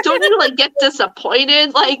like, don't you like get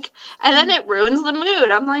disappointed? Like, and then it ruins the mood.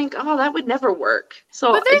 I'm like, oh, that would never work.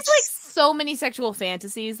 So, but there's like so many sexual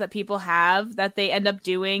fantasies that people have that they end up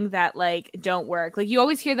doing that like don't work. Like you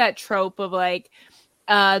always hear that trope of like,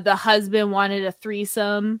 the husband wanted a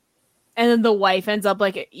threesome. And then the wife ends up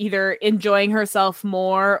like either enjoying herself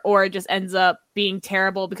more or it just ends up being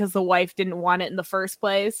terrible because the wife didn't want it in the first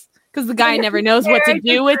place. Because the guy never knows what to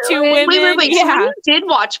do with two women. Wait. Yeah. So when you did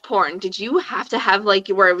watch porn, did you have to have like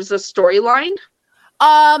where it was a storyline?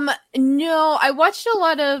 No, I watched a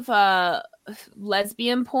lot of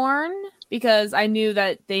lesbian porn because I knew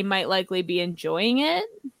that they might likely be enjoying it,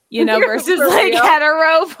 you know, versus like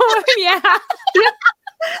hetero porn. Yeah.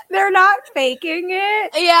 They're not faking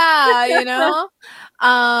it. Yeah, you know.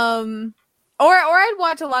 Or I'd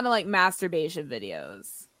watch a lot of like masturbation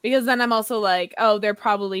videos because then I'm also like, oh, they're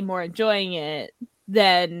probably more enjoying it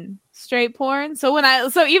than straight porn. So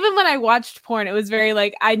even when I watched porn, it was very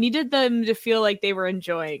like I needed them to feel like they were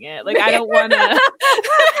enjoying it. Like I don't want to.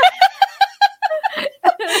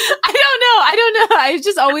 I don't know. I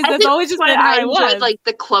just always that's always just been how I enjoyed like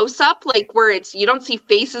the close up, like where it's you don't see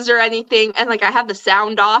faces or anything, and like I have the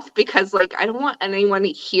sound off because like I don't want anyone to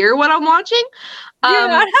hear what I'm watching. Do you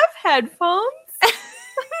not have headphones?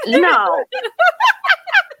 No.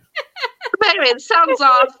 But anyway, the sound's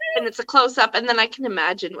off and it's a close up, and then I can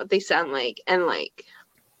imagine what they sound like, and like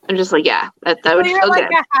I'm just like, yeah, that would feel like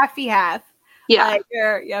good. A halfy half. Yeah. Like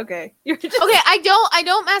okay. You're just okay. I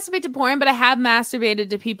don't masturbate to porn, but I have masturbated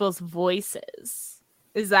to people's voices.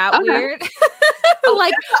 Is that weird?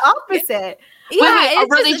 Like the opposite. Yeah. Wait,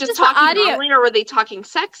 were they just talking normally, or were they talking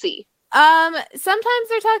sexy? Sometimes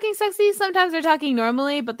they're talking sexy, sometimes they're talking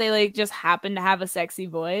normally, but they like just happen to have a sexy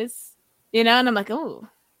voice, you know. And I'm like, oh,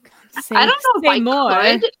 I don't know if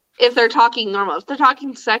I could if they're talking normal. If they're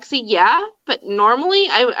talking sexy, yeah, but normally,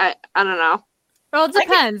 I don't know. Well, it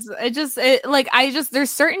depends. There's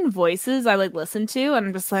certain voices I like listen to, and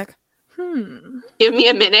I'm just like, give me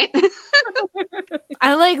a minute.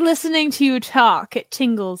 I like listening to you talk. It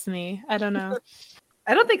tingles me. I don't know.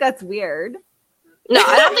 I don't think that's weird. No,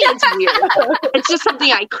 I don't think it's weird. It's just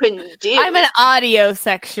something I couldn't do. I'm an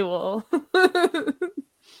audiosexual.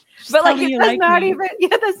 But like,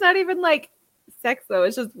 that's not even like sex though.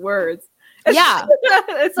 It's just words. Yeah,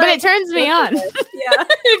 but it turns me on. Yeah,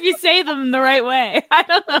 if you say them the right way. I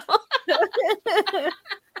don't know.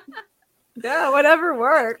 Yeah, whatever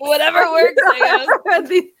works. Whatever works. I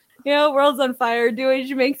guess. world's on fire. Do what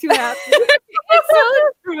makes you happy. It's so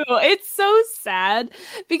true. It's so sad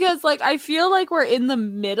because like I feel like we're in the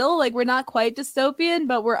middle. Like we're not quite dystopian,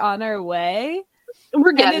 but we're on our way.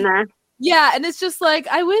 We're getting there. Yeah, and it's just like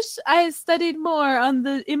I wish I had studied more on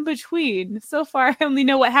the in between. So far, I only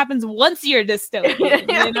know what happens once you're dystopian.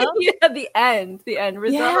 You know? Yeah, the end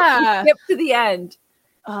result. Yeah. Skip to the end.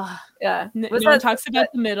 Yeah. No one talks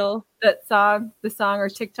about the middle. The song or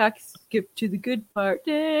TikTok, skip to the good part.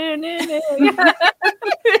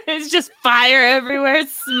 It's just fire everywhere,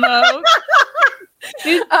 smoke.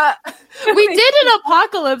 We did an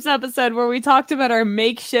apocalypse episode where we talked about our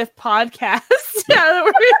makeshift podcast.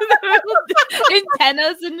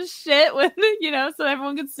 Antennas and shit, with so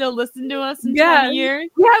everyone can still listen to us in 20 years.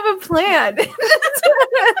 We have a plan.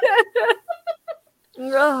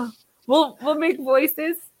 We'll make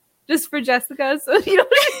voices just for Jessica, so you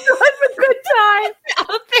don't have a good time.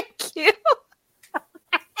 Oh, thank you.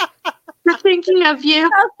 We're thinking of you.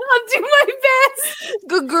 I'll do my best.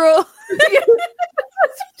 Good girl.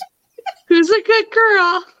 Who's a good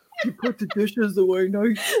girl? You put the dishes away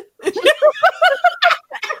nice.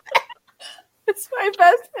 It's my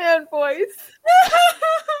best fan voice.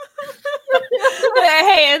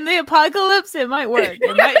 Hey, in the apocalypse, it might work.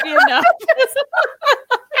 It might be enough.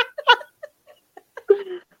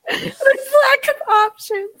 There's lack of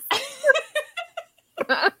options.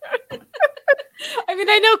 I mean,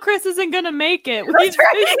 I know Chris isn't going to make it. He's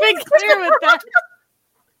been clear with that.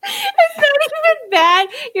 It's not even bad.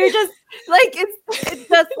 You're just like, it's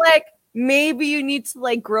just like, maybe you need to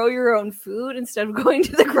like grow your own food instead of going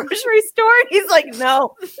to the grocery store. And he's like,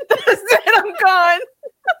 no, that's it, I'm gone.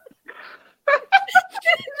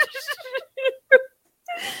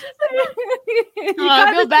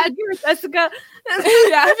 I feel bad, Jessica.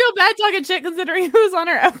 Yeah, I feel bad talking shit considering who was on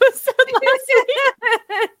our episode last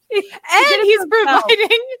week. And he's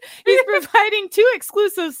providing 2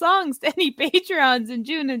 exclusive songs to any Patreons in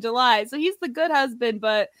June and July. So he's the good husband,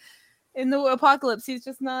 but in the apocalypse, he's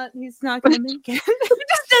not going to make it. He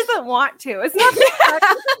just doesn't want to. It's not that he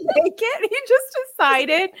doesn't make it. He just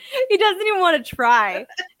decided he doesn't even want to try.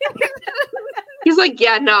 He's like,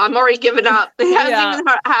 yeah, no, I'm already giving up. It hasn't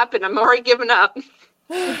even happened. I'm already giving up.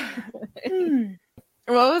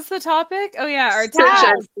 What was the topic? Oh yeah, our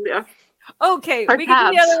tabs. Yeah. Okay, our we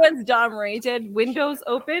tabs. can do the other ones Dom rated. Windows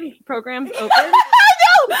open, programs open.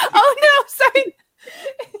 Oh no, sorry.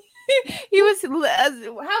 He was. How much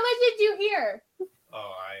did you hear?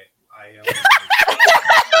 Oh, I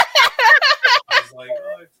was like,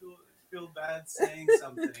 oh, I feel bad saying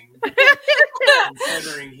something,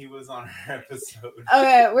 considering he was on our episode.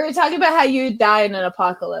 Okay, we're talking about how you die in an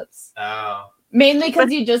apocalypse. Oh. Mainly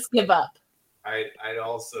because you just give up. I'd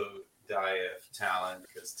also die of talent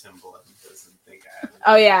because Timbaland doesn't think I have.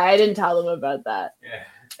 Oh yeah, I didn't tell him about that. Yeah.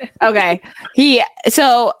 Okay.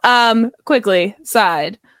 Quickly,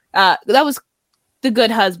 side. That was the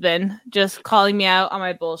good husband just calling me out on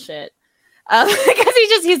my bullshit.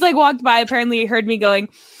 Because he's like walked by, apparently he heard me going,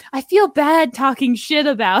 I feel bad talking shit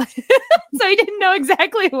about it. So he didn't know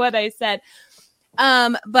exactly what I said.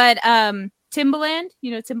 But Timbaland,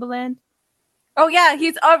 you know Timbaland? Oh yeah,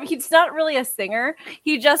 he's not really a singer.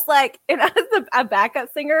 He just like has a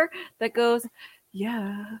backup singer that goes,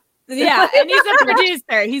 yeah. Yeah, and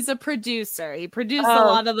he's a producer. He produced a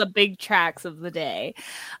lot of the big tracks of the day,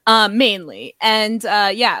 mainly. And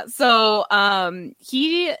so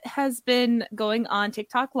he has been going on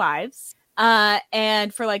TikTok lives,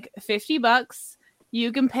 and for like $50,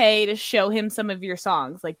 you can pay to show him some of your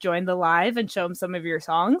songs, like join the live and show him some of your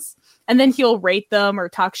songs, and then he'll rate them or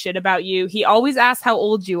talk shit about you. He always asks how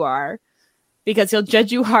old you are, because he'll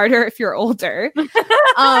judge you harder if you're older.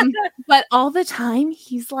 But all the time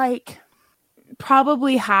he's like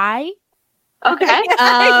probably high. Okay.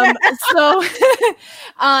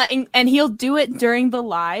 And he'll do it during the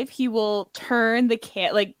live. He will turn the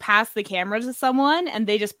pass the camera to someone and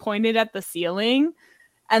they just point it at the ceiling.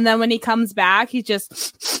 And then when he comes back, he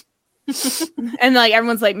just and like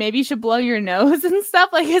everyone's like, maybe you should blow your nose and stuff.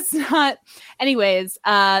 Like it's not. Anyways,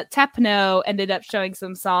 Tepno ended up showing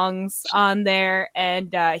some songs on there,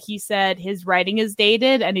 and he said his writing is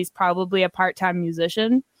dated and he's probably a part-time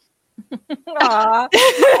musician. Aww.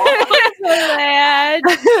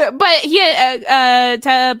 But he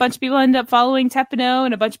a bunch of people ended up following Tepno,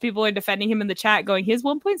 and a bunch of people are defending him in the chat, going, he has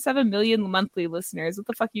 1.7 million monthly listeners. What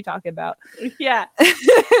the fuck are you talking about? Yeah.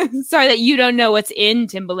 Sorry that you don't know what's in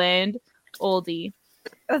Timbaland, oldie.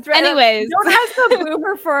 That's right. Anyways, don't ask a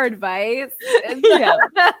boomer for advice.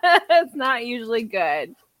 It's not usually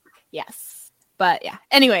good. Yes. But yeah.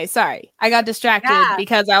 Anyway, sorry. I got distracted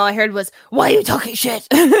because all I heard was, why are you talking shit?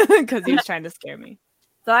 Because he was trying to scare me.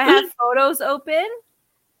 So I have Photos open,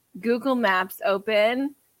 Google Maps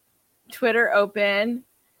open, Twitter open,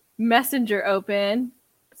 Messenger open,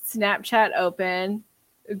 Snapchat open,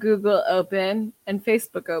 Google open, and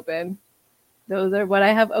Facebook open. Those are what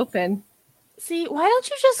I have open. See, why don't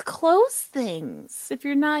you just close things if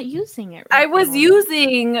you're not using it? I was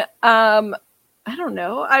using I don't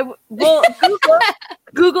know.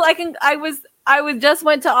 Google. I just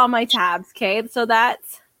went to all my tabs. Okay, so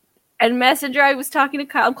that's and Messenger. I was talking to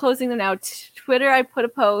Kyle. I'm closing them now. Twitter. I put a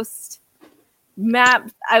post.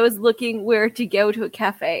 Maps. I was looking where to go to a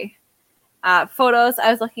cafe. Photos. I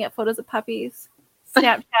was looking at photos of puppies.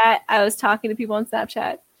 Snapchat. I was talking to people on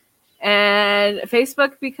Snapchat, and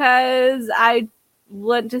Facebook because I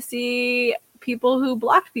want to see people who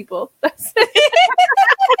blocked people.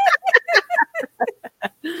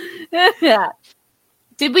 Yeah.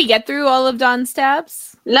 Did we get through all of Dawn's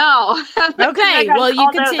tabs? No. Okay, well, you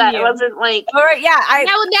continue. It wasn't like... All right, yeah.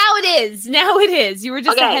 Now it is. Now it is. You were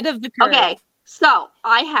just ahead of the curve. Okay, so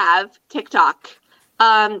I have TikTok,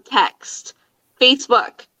 text,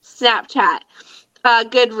 Facebook, Snapchat,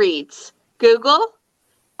 Goodreads, Google,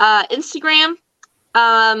 Instagram,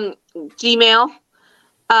 Gmail,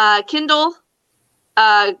 Kindle,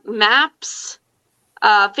 Maps,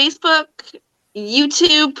 Facebook,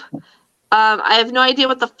 YouTube. I have no idea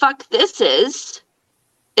what the fuck this is.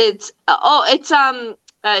 It's a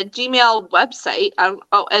Gmail website.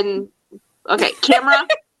 Camera,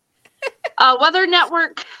 Weather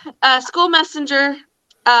Network, School Messenger,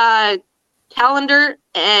 Calendar,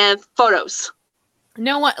 and Photos.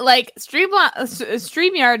 No one like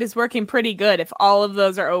StreamYard is working pretty good if all of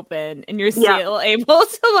those are open and you're still able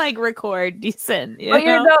to like record decent.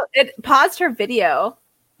 It paused her video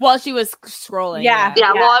while she was scrolling. Yeah.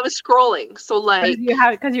 While I was scrolling. So like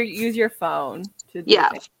because you use your phone.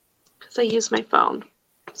 Because I use my phone.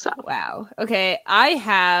 So wow. Okay, I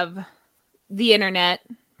have the internet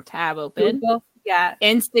tab open. Google,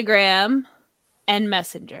 Instagram and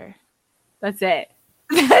Messenger. That's it.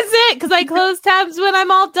 That's it, because I close tabs when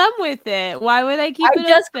I'm all done with it. Why would I keep it open? I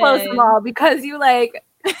just closed them all because you like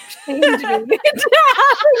changed me.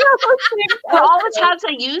 All the tabs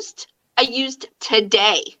I used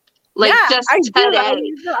today. Just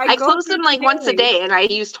today. I close them like once a day and I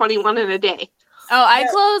use 21 in a day. Oh, I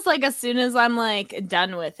close like as soon as I'm like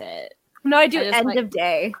done with it. No, I do end of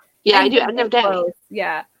day. Yeah, I do end of day. Close.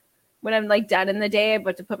 Yeah. When I'm like done in the day,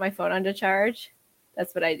 but to put my phone on to charge,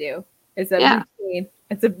 that's what I do. It's a routine.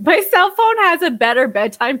 My cell phone has a better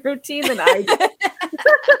bedtime routine than I do.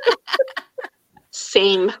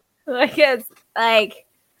 Same. Like it's like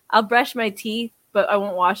I'll brush my teeth, but I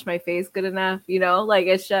won't wash my face good enough. Like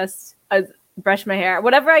it's just I brush my hair.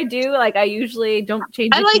 Whatever I do, like I usually don't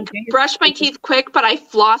change. I brush my teeth quick, but I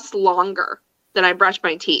floss longer than I brush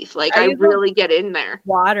my teeth. Like I really get in there.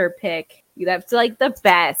 Water pick. That's like the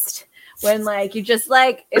best. When like you just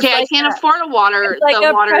like I can't afford a water. It's like the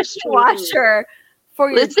a water pressure washer for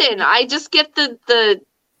your Listen, I just get the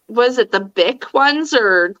was it the Bic ones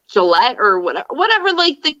or Gillette or whatever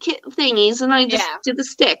like the kit thingies, and I just do the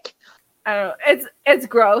stick. I don't know. It's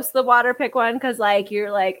gross, the water pick one, because like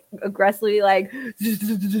you're like aggressively like,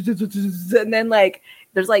 and then like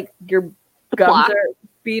there's like your gums are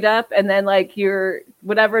beat up, and then like your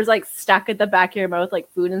whatever's like stuck at the back of your mouth, like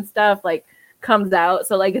food and stuff, like comes out.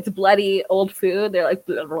 So like it's bloody old food. They're like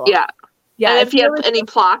blah, blah. Yeah. And if you have any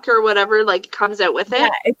plaque or whatever, like comes out with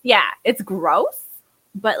it. It's gross,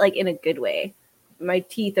 but like in a good way. My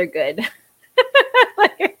teeth are good.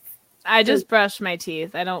 I just brush my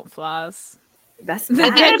teeth. I don't floss. That's the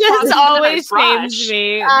dentist always shames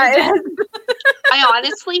me. I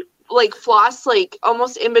honestly like floss like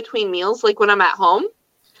almost in between meals. Like when I'm at home,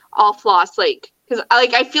 I'll floss like because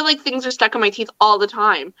I feel like things are stuck in my teeth all the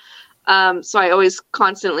time. So I always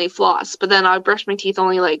constantly floss, but then I brush my teeth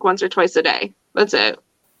only like once or twice a day. That's it.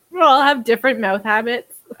 We all have different mouth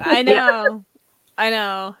habits. I know.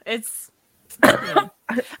 It's.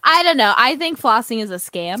 I don't know. I think flossing is a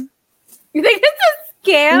scam. You think it's a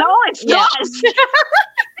scam? No, it's not.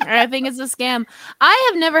 I think it's a scam. I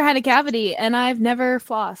have never had a cavity, and I've never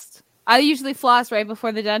flossed. I usually floss right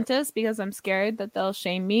before the dentist because I'm scared that they'll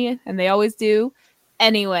shame me, and they always do.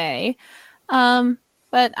 Anyway,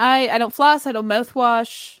 but I don't floss. I don't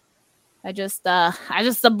mouthwash. I just a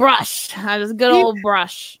brush. I just good old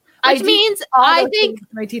brush. Which means I think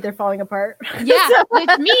my teeth are falling apart. Yeah, which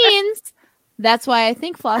means that's why I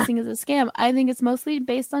think flossing is a scam. I think it's mostly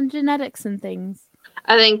based on genetics and things.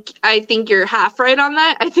 I think you're half right on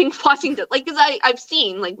that. I think flossing because I've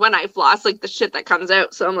seen like when I floss like the shit that comes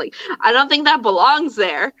out. So I'm like, I don't think that belongs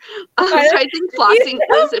there. So I think flossing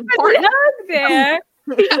is important. There.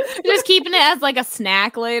 Just keeping it as like a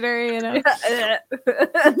snack later, you know.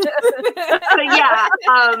 Yeah.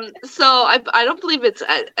 So I don't believe it's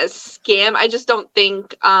a scam. I just don't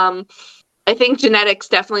think. I think genetics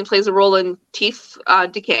definitely plays a role in teeth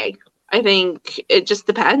decay. I think it just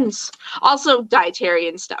depends. Also, dietary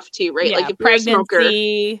and stuff too, right? Yeah, like if you're a smoker,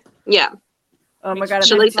 pregnancy. yeah. Oh my god!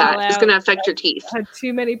 Shit like that is going to affect your teeth. I had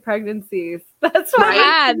too many pregnancies. That's why.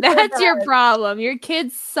 Yeah, that's your problem. Your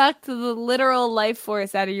kids sucked the literal life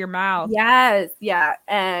force out of your mouth. Yes, yeah,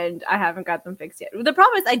 and I haven't got them fixed yet. The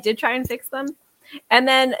problem is I did try and fix them, and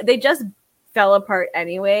then they just fell apart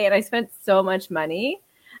anyway, and I spent so much money.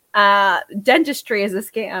 Dentistry is a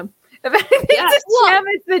scam. If anything's a scam,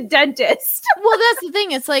 it's the dentist. Well, that's the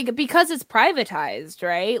thing. It's like because it's privatized,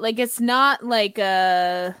 right? Like it's not like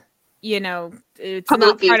it's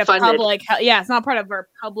Publicly not part funded. of public. It's not part of our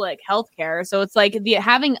public healthcare. So it's like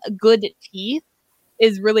having good teeth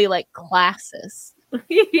is really like classist.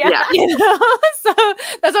 Yeah. You know? So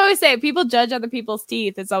that's what I always say. People judge other people's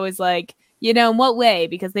teeth. It's always like, in what way?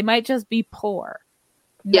 Because they might just be poor.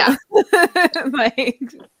 Yeah. Like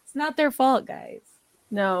it's not their fault, guys.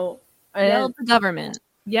 No. Yell at the government.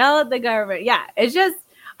 Yell at the government. Yeah. It's just,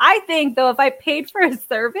 I think though, if I paid for a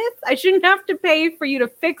service, I shouldn't have to pay for you to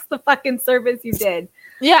fix the fucking service you did.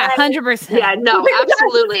 Yeah, 100%. Yeah, no,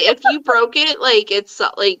 absolutely. If you broke it, like it's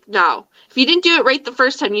like no. If you didn't do it right the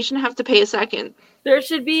first time, you shouldn't have to pay a second. There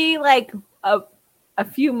should be like a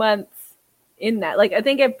few months in that. Like I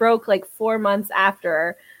think it broke like 4 months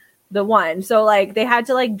after the one. So like they had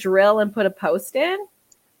to like drill and put a post in.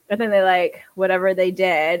 And then they like whatever they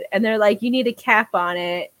did. And they're like, you need a cap on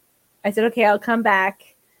it. I said, okay, I'll come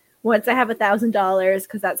back once I have $1,000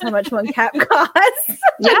 because that's how much one cap costs.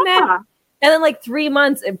 Yeah. And then like 3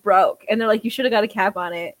 months it broke. And they're like, you should have got a cap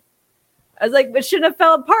on it. I was like, but shouldn't have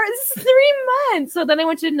fell apart. This is 3 months. So then I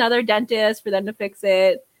went to another dentist for them to fix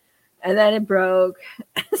it. And then it broke.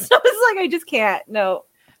 So it's like, I just can't. No.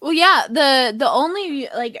 Well, yeah, the only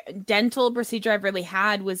like dental procedure I've really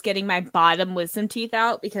had was getting my bottom wisdom teeth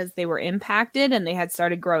out because they were impacted and they had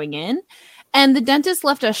started growing in. And the dentist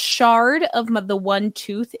left a shard of the one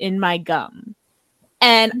tooth in my gum.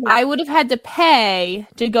 And I would have had to pay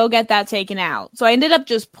to go get that taken out. So I ended up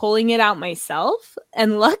just pulling it out myself.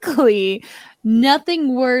 And luckily,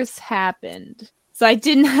 nothing worse happened. So I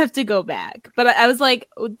didn't have to go back. But I was like,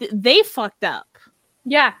 they fucked up.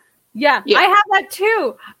 Yeah. I have that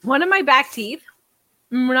too. One of my back teeth,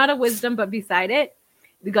 not a wisdom, but beside it,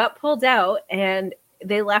 they got pulled out and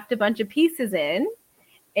they left a bunch of pieces in.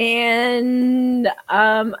 And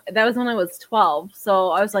that was when I was 12.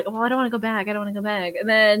 So I was like, well, I don't want to go back. And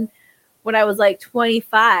then when I was like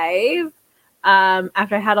 25,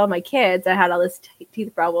 after I had all my kids, I had all this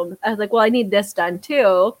teeth problems. I was like, well, I need this done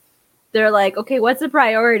too. They're like, okay, what's the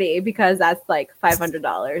priority? Because that's like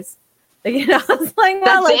 $500. Like, I was like,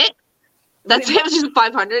 well, that's it. That's it. It was just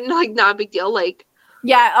 500. Like, not a big deal. Like,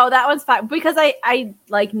 yeah. Oh, that one's fine because I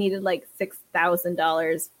like needed like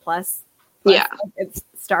 $6,000 plus. Yeah, it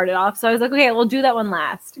started off. So I was like, okay, we'll do that one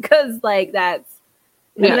last because like that's.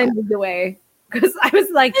 And then I moved away because I was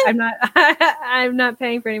like, I'm not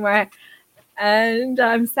paying for anymore, and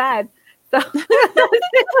I'm sad. So,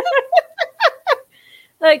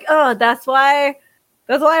 like, oh, that's why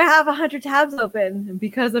I have 100 tabs open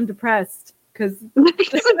because I'm depressed. Because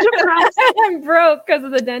I'm broke because of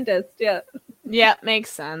the dentist. Yeah, makes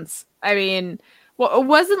sense. I mean,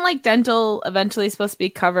 wasn't like dental eventually supposed to be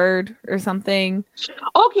covered or something?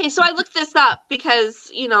 Okay, so I looked this up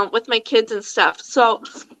because with my kids and stuff. So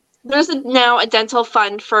there's now a dental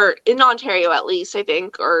fund in Ontario, at least I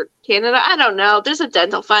think, or Canada. I don't know. There's a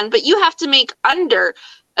dental fund, but you have to make under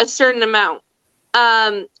a certain amount.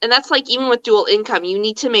 And that's like even with dual income, you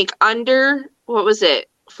need to make under what was it?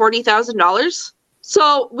 $40,000.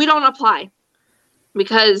 So we don't apply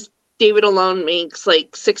because David alone makes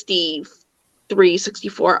like 63,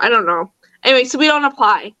 64. I don't know. Anyway, so we don't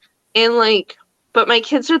apply. And like, but my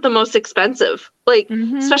kids are the most expensive. Like,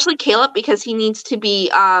 especially Caleb because he needs to be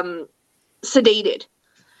sedated.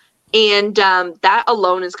 And that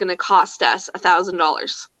alone is going to cost us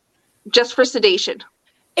 $1,000 just for sedation.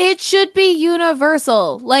 It should be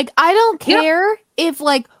universal. Like, I don't care if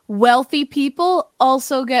like wealthy people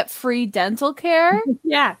also get free dental care.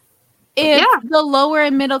 If the lower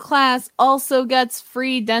and middle class also gets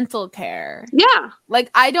free dental care. Yeah.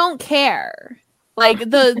 Like, I don't care. Like,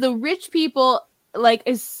 the rich people, like,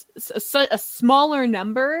 is a smaller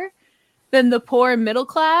number than the poor and middle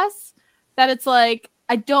class that it's like,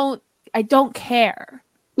 I don't care.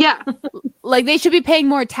 Yeah. Like, they should be paying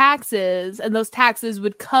more taxes and those taxes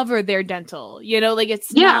would cover their dental, like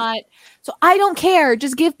it's not. So I don't care.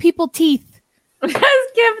 Just give people teeth.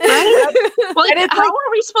 Just give Right? Well, and it's how like,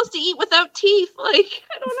 are we supposed to eat without teeth? Like,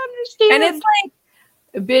 I don't understand. and it's like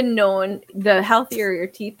been known the healthier your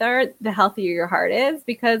teeth are, the healthier your heart is,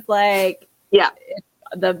 because like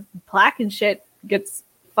the plaque and shit gets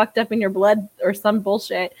fucked up in your blood or some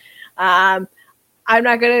bullshit. I'm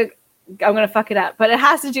gonna fuck it up, but it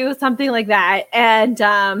has to do with something like that. And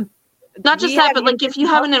not just that, but like if you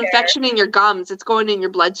have an infection in your gums, it's going in your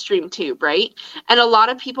bloodstream too, right? And a lot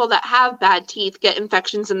of people that have bad teeth get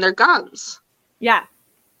infections in their gums. Yeah.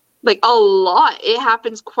 Like a lot. It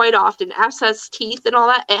happens quite often. Abscess teeth and all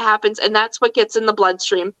that, it happens. And that's what gets in the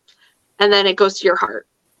bloodstream. And then it goes to your heart.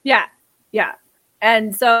 Yeah. Yeah.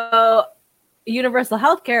 And so universal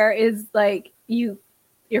healthcare is like you're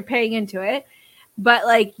paying into it, but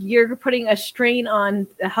like you're putting a strain on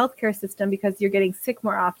the healthcare system because you're getting sick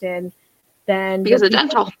more often than because of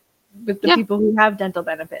dental. With the people who have dental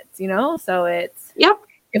benefits, you know? So it's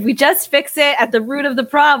if we just fix it at the root of the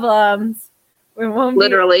problems, we won't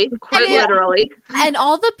literally. And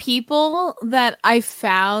all the people that I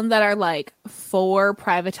found that are like for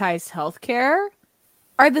privatized healthcare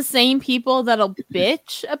are the same people that'll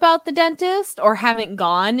bitch about the dentist or haven't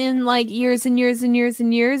gone in like years and years and years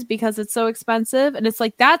and years because it's so expensive. And it's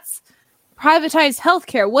like, that's privatized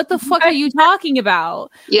healthcare. What the fuck are you talking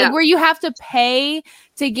about? Yeah. Like, where you have to pay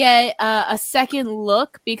to get a second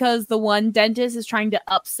look because the one dentist is trying to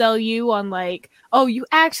upsell you on like, oh, you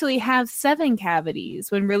actually have 7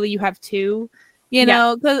 cavities when really you have 2. You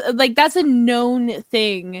know, because like that's a known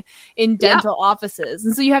thing in dental offices.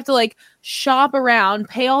 And so you have to like shop around,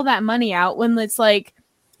 pay all that money out when it's like,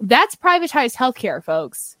 that's privatized healthcare,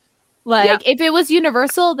 folks. Like if it was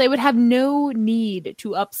universal, they would have no need to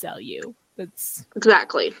upsell you. That's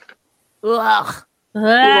exactly. Ugh.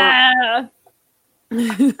 I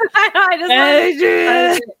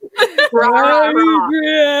just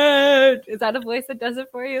is that a voice that does it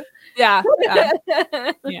for you? Yeah.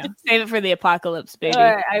 Save it for the apocalypse, baby. All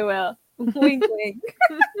right, I will. Wink, wink.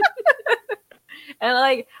 And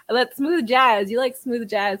like that smooth jazz. You like smooth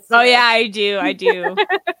jazz? So. Oh yeah, I do.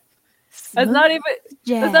 That's not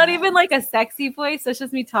even like a sexy voice. That's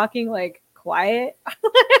just me talking like quiet.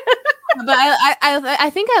 But I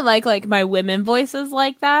think I like my women voices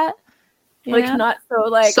like that. Like not so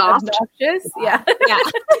like soft, obnoxious. Yeah.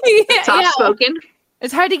 Soft spoken.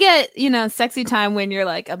 It's hard to get, sexy time when you're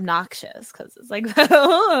like obnoxious because it's like, it's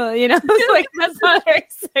like that's not very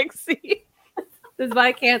sexy. This is why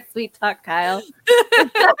I can't sweet talk, Kyle.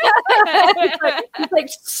 It's like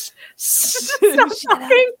stop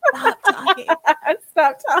talking. Stop talking.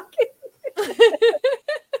 Stop talking.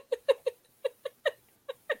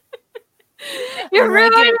 You're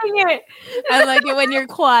ruining it. I like it when you're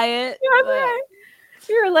quiet.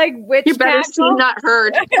 You're like witch. You better seen, not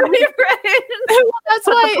heard. That's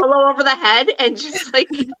why pillow over the head and just like.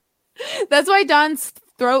 That's why Dawn's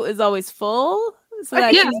throat is always full, so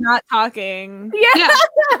that she's not talking. Yeah.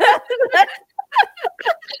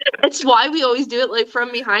 It's why we always do it like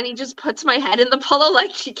from behind. He just puts my head in the pillow like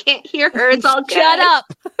she can't hear her. It's all good. Shut up.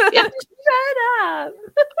 Yeah. Shut up.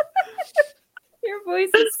 Your voice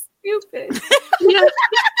is stupid. Yeah.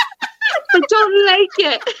 I don't like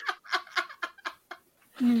it.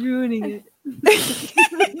 You're ruining it.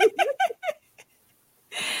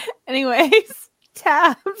 Anyways,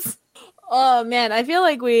 tabs. Oh man, I feel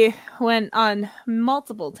like we went on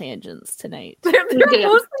multiple tangents tonight. They're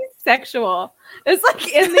mostly sexual. It's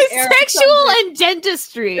like in the air. Sexual and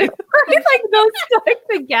dentistry. Right? Like those stuck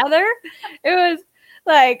together. It was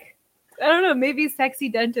like, I don't know, maybe sexy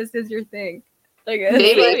dentist is your thing. Like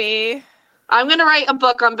maybe. I'm gonna write a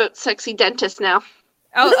book on sexy dentists now.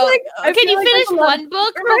 Can you finish one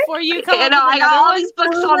book before you come? I got all these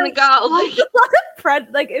books on the go.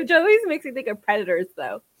 Like it always makes me think of Predators,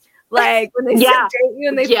 though. Like when they sedate you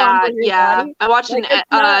and they fondle your body. I watched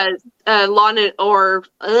a Law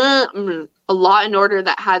and Order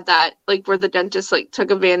that had that, like where the dentist like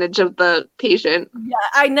took advantage of the patient. Yeah,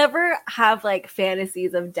 I never have like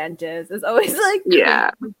fantasies of dentists. It's always like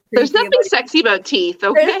there's nothing sexy about teeth,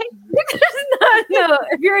 okay? There's not. No,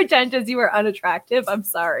 if you're a dentist, you are unattractive. I'm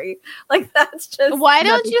sorry. Like that's just. Why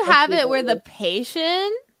don't you have it where the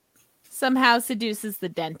patient somehow seduces the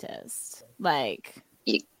dentist? Like.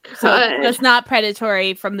 So that's not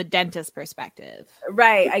predatory from the dentist perspective.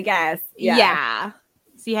 Right, I guess. Yeah.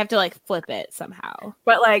 So you have to like flip it somehow.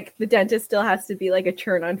 But like the dentist still has to be like a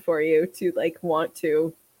turn on for you to like want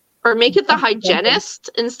to. Or make it the hygienist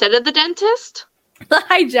instead of the dentist. The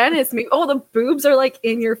hygienist. The boobs are like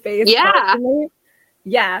in your face. Yeah. Constantly.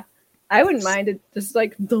 Yeah. I wouldn't mind it just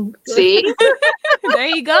like don't. See? There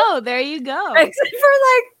you go. Except for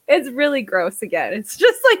like It's really gross again. It's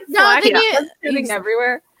just like sitting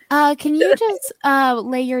everywhere. Can you just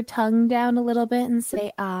lay your tongue down a little bit and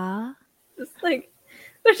say ah? Just like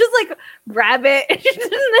grab it and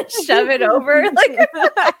then shove it over.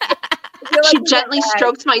 She gently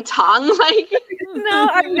stroked my tongue. No,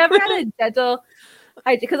 I've never had a gentle.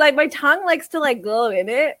 Because my tongue likes to go in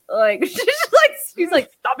it. She's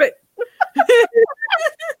like, stop it.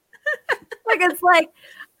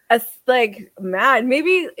 It's mad.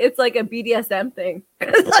 Maybe it's like a BDSM thing.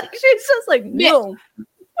 She's just like, no.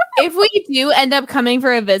 If we do end up coming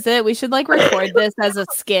for a visit, we should record this as a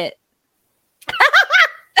skit.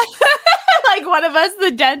 One of us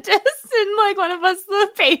the dentist and one of us the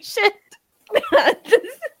patient.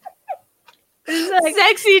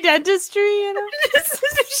 Sexy dentistry,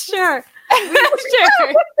 Sure. Sure. It'll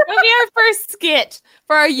be our first skit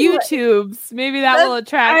for our YouTubes. Maybe that will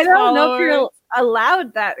attract I don't followers. know if you're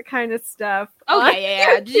allowed that kind of stuff. Okay,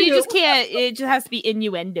 yeah. You just can't. It just has to be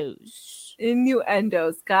innuendos.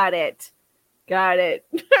 Got it. Not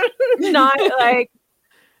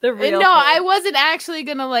the real. No, I wasn't actually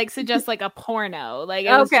gonna suggest a porno. It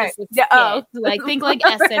was just a skit. Think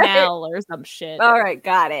SNL or some shit. All right,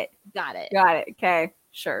 got it. Okay,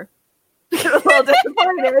 sure. A little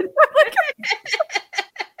disappointed.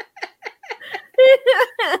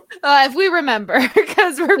 If we remember,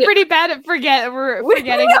 because we're pretty bad at forgetting what we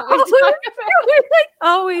talk about. We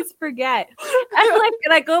always forget.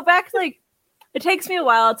 And I go back it takes me a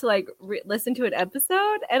while to listen to an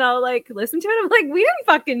episode, and I'll listen to it. I'm like, we didn't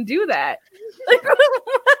fucking do that.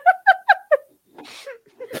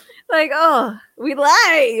 Oh, we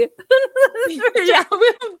lie. Yeah,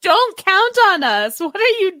 don't count on us. What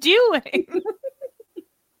are you doing?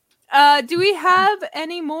 Do we have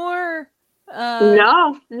any more?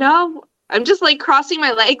 No. I'm just crossing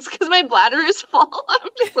my legs because my bladder is full. I'm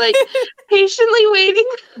just patiently waiting.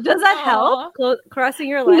 Does that help? Crossing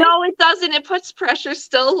your legs? No, it doesn't. It puts pressure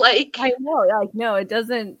still. I know. No, it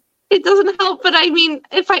doesn't. It doesn't help. But I mean,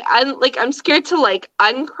 if I'm scared to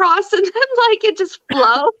uncross and then it just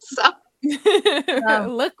flows. So.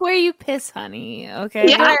 Look where you piss, honey. Okay.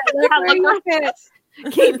 Yeah. Look where you piss.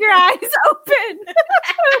 Keep your eyes open.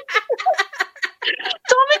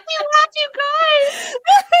 Don't make me laugh, you guys.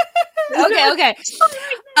 Okay.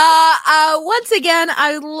 Once again,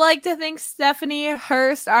 I'd like to thank Stephanie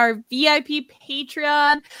Hurst, our VIP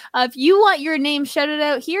Patreon. If you want your name shouted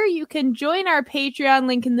out here, you can join our Patreon,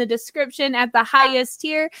 link in the description, at the highest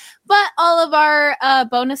tier. But all of our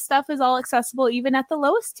bonus stuff is all accessible even at the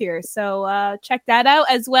lowest tier. So check that out,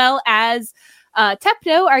 as well as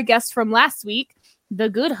Tepno, our guest from last week, the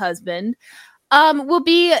good husband. We'll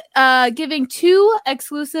be giving 2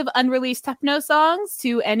 exclusive unreleased Tepno songs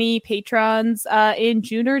to any patrons in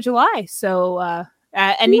June or July. So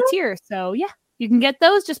at any tier. So yeah, you can get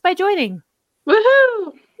those just by joining.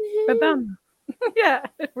 Woohoo! Ba-bum. Yeah,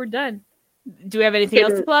 we're done. Do we have anything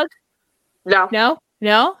else to plug? No.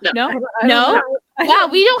 No. I Wow,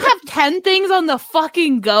 we don't have 10 things on the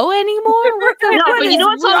fucking go anymore. No, but you know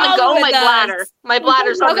what's on the go? My bladder. My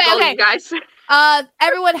bladder's on the go, you guys.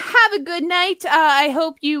 Everyone have a good night. I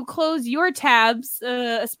hope you close your tabs,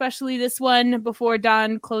 especially this one before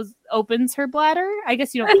Dawn opens her bladder. I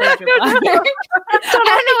guess you don't close your bladder. I don't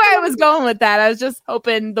know where I was going with that. I was just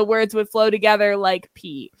hoping the words would flow together like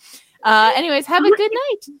pee. Anyways, have a good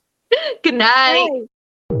night. Good night. Bye.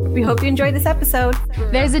 We hope you enjoyed this episode.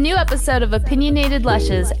 There's a new episode of Opinionated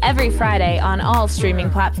Lushes every Friday on all streaming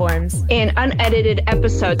platforms. An unedited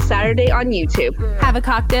episode Saturday on YouTube. Have a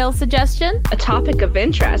cocktail suggestion? A topic of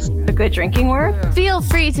interest? A good drinking word? Feel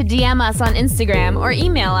free to DM us on Instagram or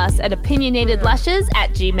email us at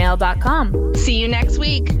opinionatedlushes@gmail.com. See you next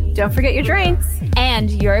week. Don't forget your drinks. And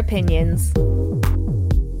your opinions.